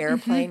on the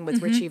airplane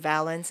with Richie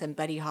Valens and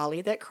Buddy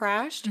Holly that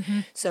crashed.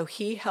 So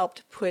he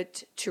helped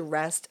put to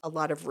rest a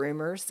lot of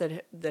rumors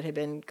that had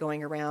been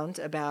going around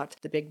about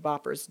the Big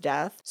Bopper's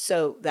death.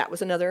 So that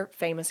was another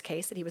famous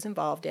case that he was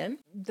involved in.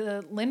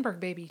 The Lindbergh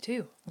baby,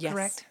 too. Yes,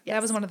 Correct? yes.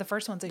 That was one of the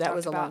first ones they talked That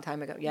was a about. long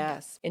time ago,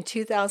 yes. In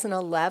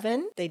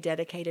 2011, they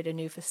dedicated a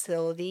new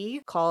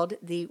facility called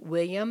the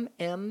William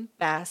M.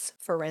 Bass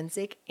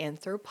Forensic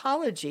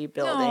Anthropology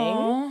Building.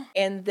 Aw.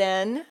 And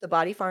then the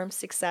Body Farm's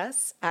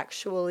success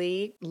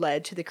actually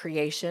led to the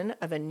creation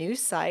of a new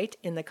site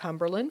in the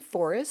Cumberland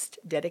Forest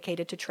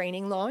dedicated to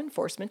training law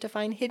enforcement to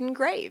find hidden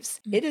graves.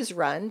 It is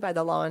run by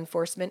the Law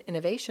Enforcement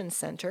Innovation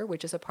Center,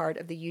 which is a part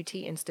of the UT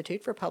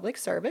Institute for Public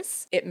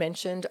Service. It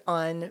mentioned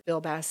on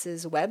Bill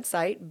Bass's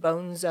website,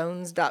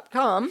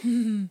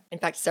 bonezones.com. In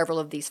fact, several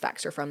of these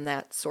facts are from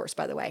that source,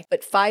 by the way.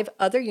 But 5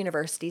 other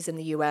universities in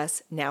the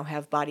U.S. now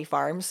have body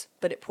farms,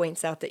 but it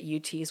points out that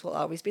UT's will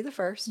always be the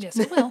first. Yes,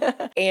 it will.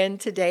 And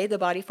today, the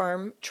Body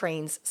Farm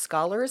trains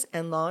scholars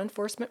and law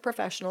enforcement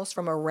professionals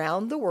from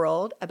around the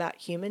world about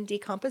human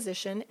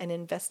decomposition and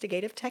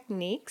investigative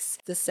techniques.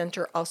 The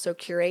center also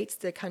curates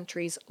the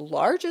country's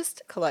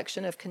largest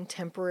collection of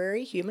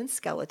contemporary human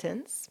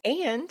skeletons.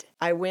 And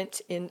I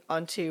went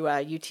onto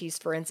UT's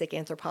Forensic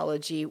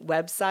Anthropology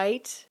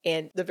website,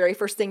 and the very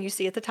first thing you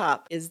see at the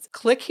top is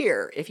click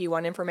here if you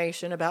want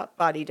information about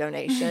body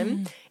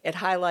donation. It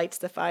highlights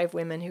the 5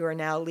 women who are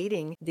now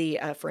leading the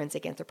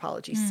Forensic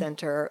Anthropology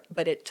Center,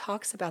 but it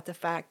talks about the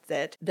fact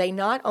that they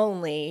not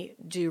only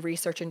do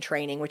research and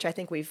training, which I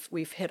think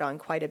we've hit on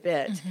quite a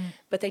bit,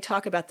 but they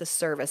talk about the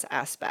service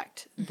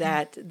aspect,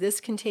 that this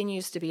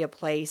continues to be a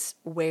place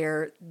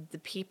where the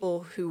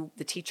people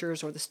the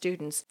teachers or the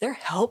students, they're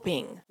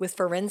helping with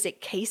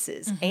forensic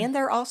cases, and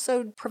they're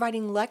also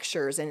providing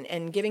lectures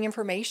and giving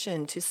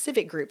information to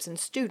civic groups and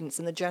students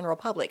and the general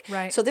public.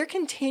 Right. So they're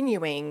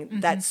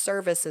continuing that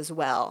service as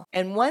well.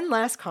 And one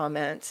last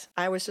comment,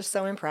 I was just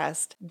so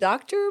impressed.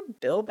 Dr.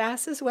 Bill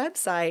Bass's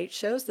website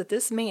shows that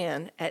this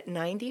man at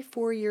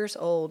 94 years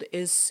old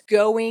is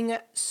going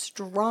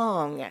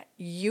strong.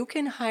 You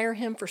can hire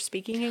him for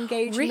speaking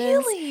engagements.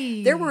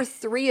 Really? There were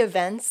 3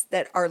 events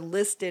that are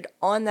listed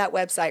on that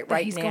website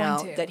right he's now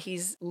going to. that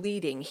he's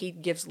leading. He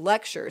gives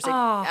lectures. Oh.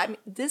 I mean,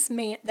 this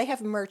man, they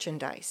have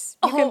merchandise.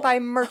 You can buy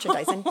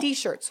merchandise and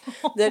t-shirts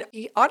that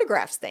he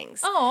autographs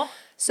things. Oh,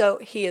 So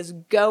he is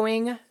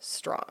going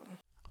strong.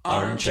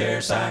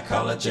 Armchair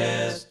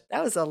psychologist.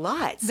 That was a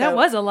lot. that So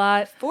was a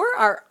lot. for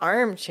our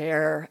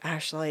armchair,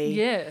 Ashley.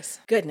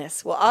 Yes.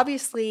 Goodness. Well,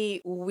 obviously,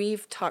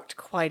 we've talked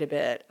quite a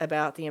bit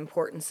about the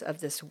importance of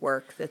this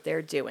work that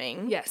they're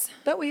doing. Yes.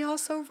 But we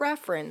also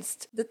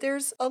referenced that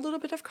there's a little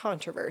bit of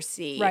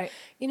controversy. Right.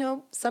 You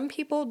know, some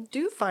people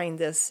do find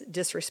this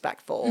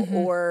disrespectful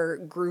or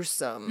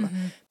gruesome.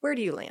 Where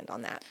do you land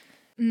on that?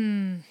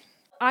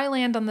 I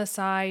land on the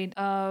side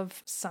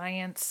of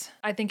science.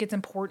 I think it's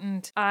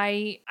important.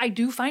 I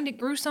do find it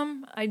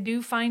gruesome. I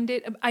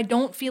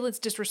don't feel it's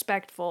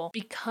disrespectful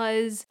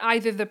because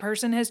either the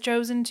person has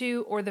chosen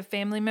to or the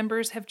family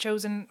members have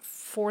chosen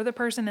for the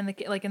person in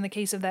the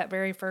case of that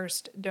very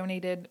first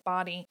donated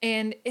body.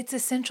 And it's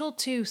essential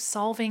to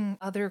solving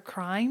other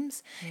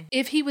crimes.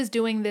 If he was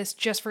doing this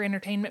just for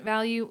entertainment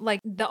value, like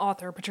the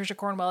author, Patricia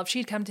Cornwell, if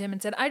she'd come to him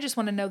and said, I just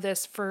want to know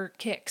this for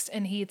kicks,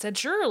 and he had said,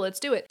 sure,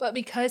 let's do it. But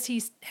because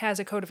he has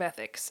a code of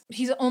ethics,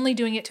 he's only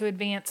doing it to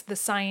advance the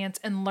science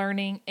and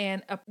learning,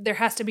 and there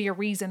has to be a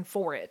reason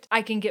for it.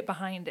 I can get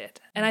behind it.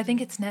 And I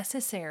think it's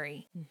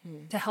necessary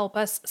to help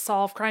us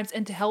solve crimes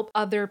and to help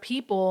other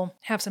people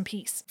have some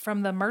peace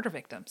from the murder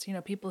victims. You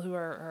know, people who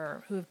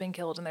who have been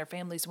killed and their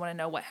families want to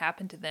know what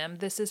happened to them.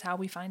 This is how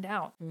we find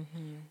out,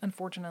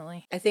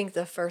 unfortunately. I think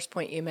the first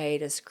point you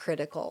made is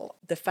critical.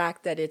 The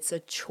fact that it's a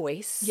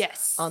choice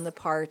Yes. on the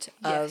part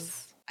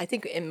of, I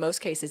think in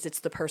most cases, it's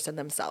the person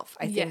themselves.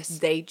 I think Yes.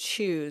 they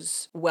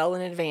choose well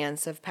in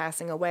advance of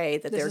passing away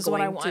that This they're is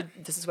what I going to,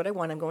 want. this is what I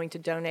want. I'm going to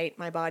donate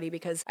my body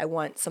because I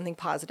want something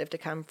positive to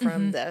come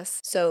from this.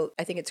 So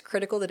I think it's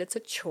critical that it's a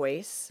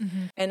choice.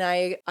 And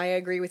I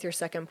agree with your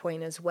second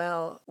point as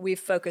well. We've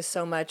focused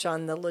so much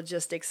on the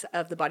logistics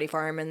of the body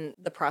farm and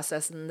the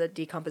process and the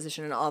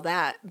decomposition and all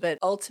that. But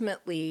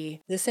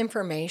ultimately, this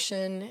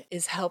information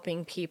is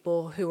helping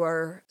people who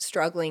are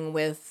struggling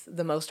with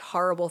the most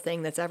horrible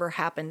thing that's ever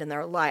happened in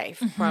their life,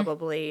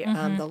 probably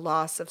the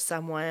loss of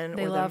someone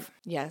They or love.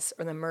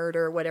 or the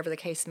murder, whatever the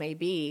case may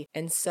be.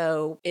 And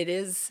so it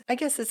is, I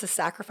guess it's a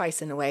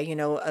sacrifice in a way, you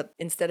know,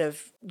 instead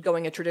of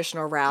going a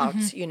traditional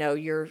route, you know,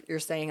 you're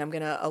saying I'm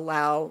going to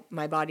allow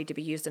my body to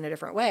be used in a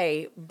different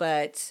way,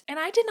 but And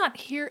I did not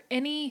hear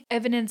any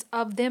evidence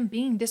of them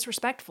being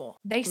disrespectful.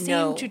 They seem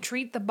No. to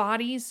treat the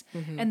bodies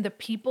and the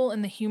people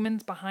and the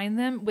humans behind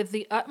them with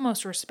the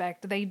utmost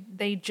respect.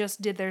 They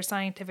just did their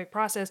scientific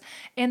process,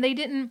 and they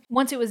didn't,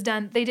 once it was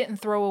done, they didn't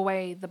throw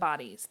away the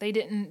bodies. They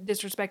didn't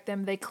disrespect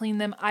them. They cleaned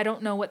them. I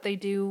don't know what they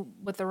do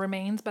with the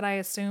remains, but I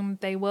assume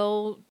they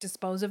will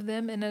dispose of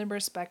them in a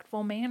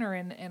respectful manner,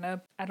 and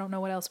I don't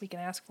know what else we can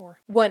ask for.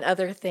 One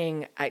other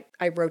thing, I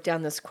wrote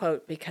down this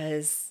quote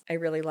because I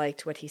really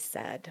liked what he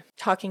said.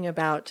 Talking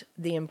about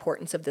the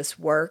importance of this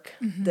work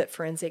that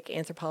forensic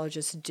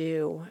anthropologists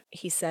do,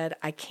 he said,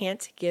 "I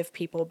can't give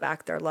people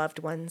back their loved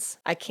ones.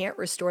 I can't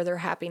restore their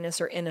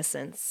happiness or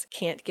innocence,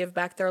 can't give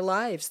back their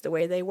lives the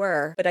way they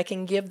were, but I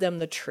can give them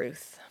the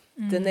truth.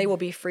 Then they will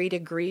be free to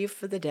grieve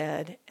for the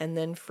dead and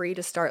then free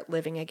to start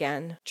living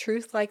again.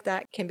 Truth like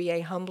that can be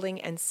a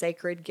humbling and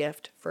sacred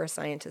gift for a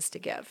scientist to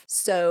give."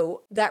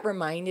 So that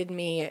reminded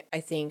me, I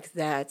think,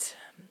 that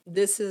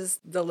this is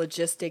the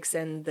logistics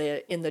and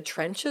the in the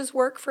trenches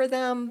work for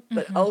them,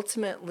 but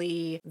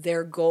ultimately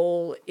their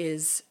goal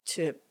is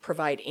to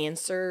provide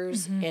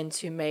answers and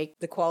to make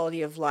the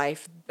quality of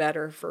life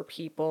better for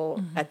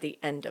people at the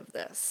end of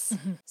this.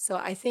 So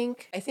I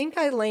think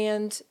I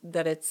land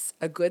that it's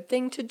a good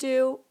thing to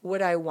do.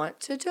 Would I want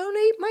to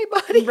donate my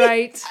body?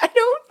 Right. I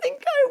don't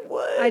think I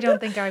would. I don't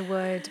think I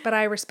would, but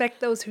I respect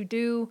those who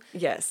do.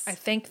 Yes. I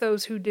thank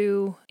those who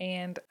do,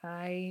 and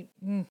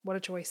what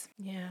a choice.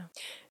 Yeah.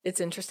 It's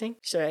interesting.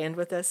 Should I end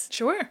with this?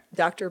 Sure.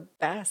 Dr.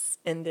 Bass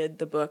ended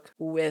the book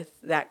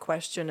with that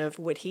question of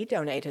would he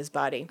donate his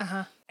body?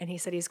 And he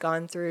said he's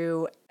gone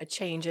through a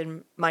change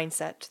in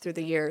mindset through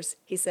the years.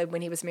 He said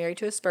when he was married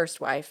to his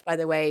first wife, by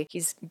the way,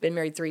 he's been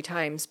married 3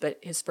 times, but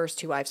his first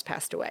 2 wives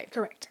passed away.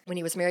 Correct. When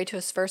he was married to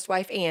his first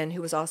wife, Anne,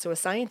 who was also a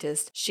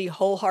scientist, she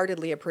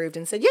wholeheartedly approved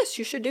and said, yes,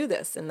 you should do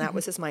this. And that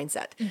was his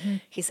mindset.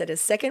 He said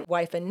his second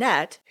wife,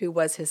 Annette, who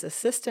was his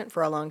assistant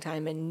for a long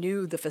time and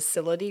knew the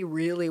facility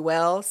really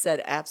well,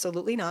 said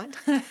absolutely not.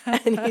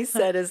 And he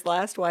said his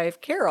last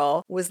wife,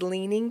 Carol, was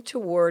leaning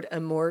toward a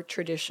more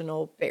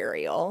traditional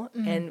burial.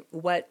 And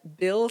what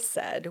Bill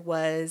said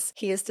was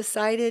he has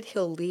decided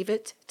he'll leave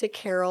it to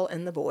Carol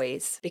and the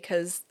boys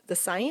because the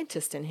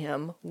scientist in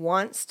him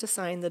wants to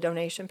sign the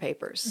donation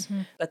papers,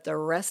 but the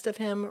rest of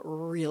him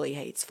really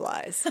hates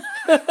flies.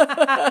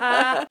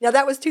 Now,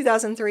 that was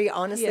 2003.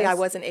 Honestly, Yes. I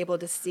wasn't able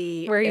to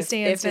see Where he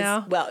stands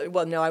now.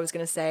 Well, no, I was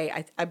going to say,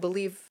 I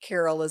believe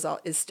Carol is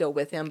still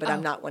with him, but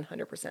I'm not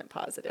 100%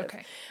 positive.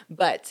 Okay.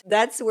 But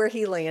that's where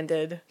he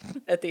landed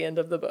at the end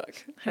of the book.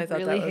 I thought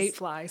really that was, hate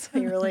flies.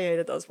 He really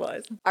hated those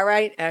flies. All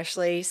right,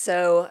 Ashley.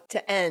 So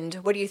to end,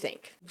 what do you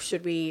think?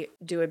 Should we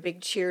do a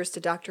big cheers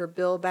to Dr.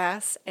 Bill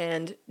Bass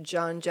and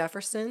John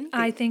Jefferson?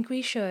 I think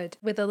we should,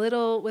 with a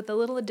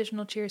little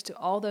additional cheers to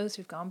all those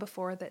who've gone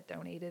before that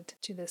donated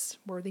to this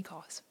worthy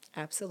cause.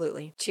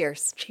 Absolutely.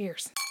 Cheers.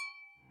 Cheers.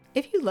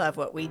 If you love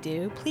what we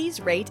do,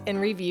 please rate and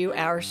review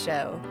our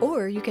show.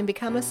 Or you can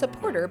become a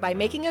supporter by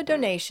making a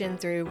donation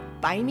through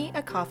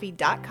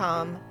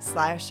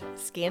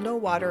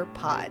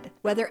buymeacoffee.com/scandalwaterpod.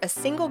 Whether a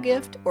single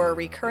gift or a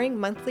recurring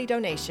monthly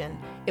donation,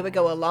 it would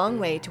go a long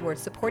way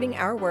towards supporting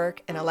our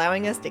work and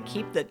allowing us to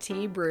keep the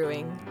tea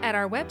brewing. At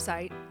our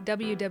website,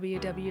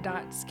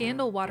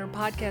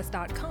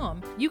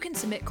 www.scandalwaterpodcast.com, you can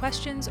submit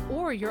questions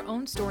or your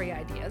own story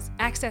ideas,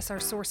 access our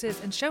sources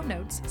and show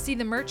notes, see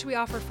the merch we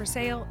offer for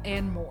sale,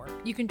 and more.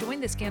 You can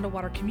join the Scandal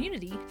Water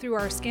community through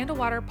our Scandal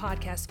Water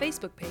Podcast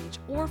Facebook page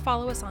or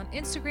follow us on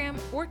Instagram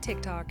or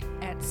TikTok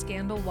at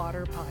Scandal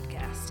Water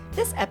Podcast.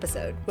 This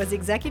episode was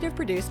executive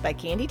produced by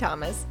Candy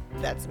Thomas,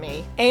 that's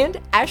me, and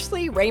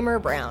Ashley Raymer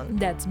Brown.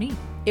 That's me.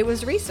 It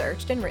was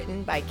researched and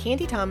written by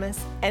Candy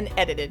Thomas and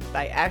edited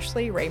by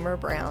Ashley Raymer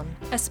Brown.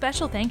 A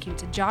special thank you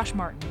to Josh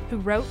Martin, who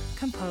wrote,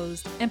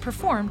 composed, and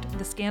performed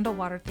the Scandal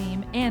Water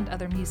theme and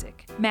other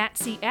music, Matt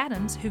C.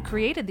 Adams, who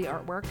created the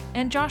artwork,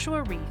 and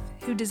Joshua Reith,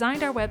 who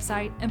designed our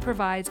website and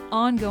provides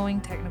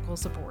ongoing technical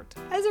support.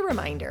 As a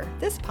reminder,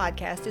 this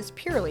podcast is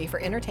purely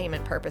for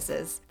entertainment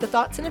purposes. The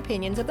thoughts and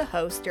opinions of the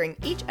host during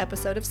each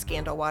episode of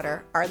Scandal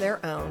Water are their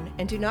own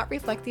and do not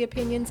reflect the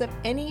opinions of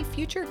any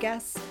future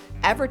guests,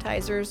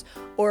 advertisers,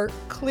 or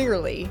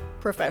clearly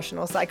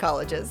professional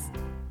psychologists.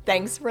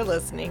 Thanks for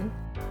listening.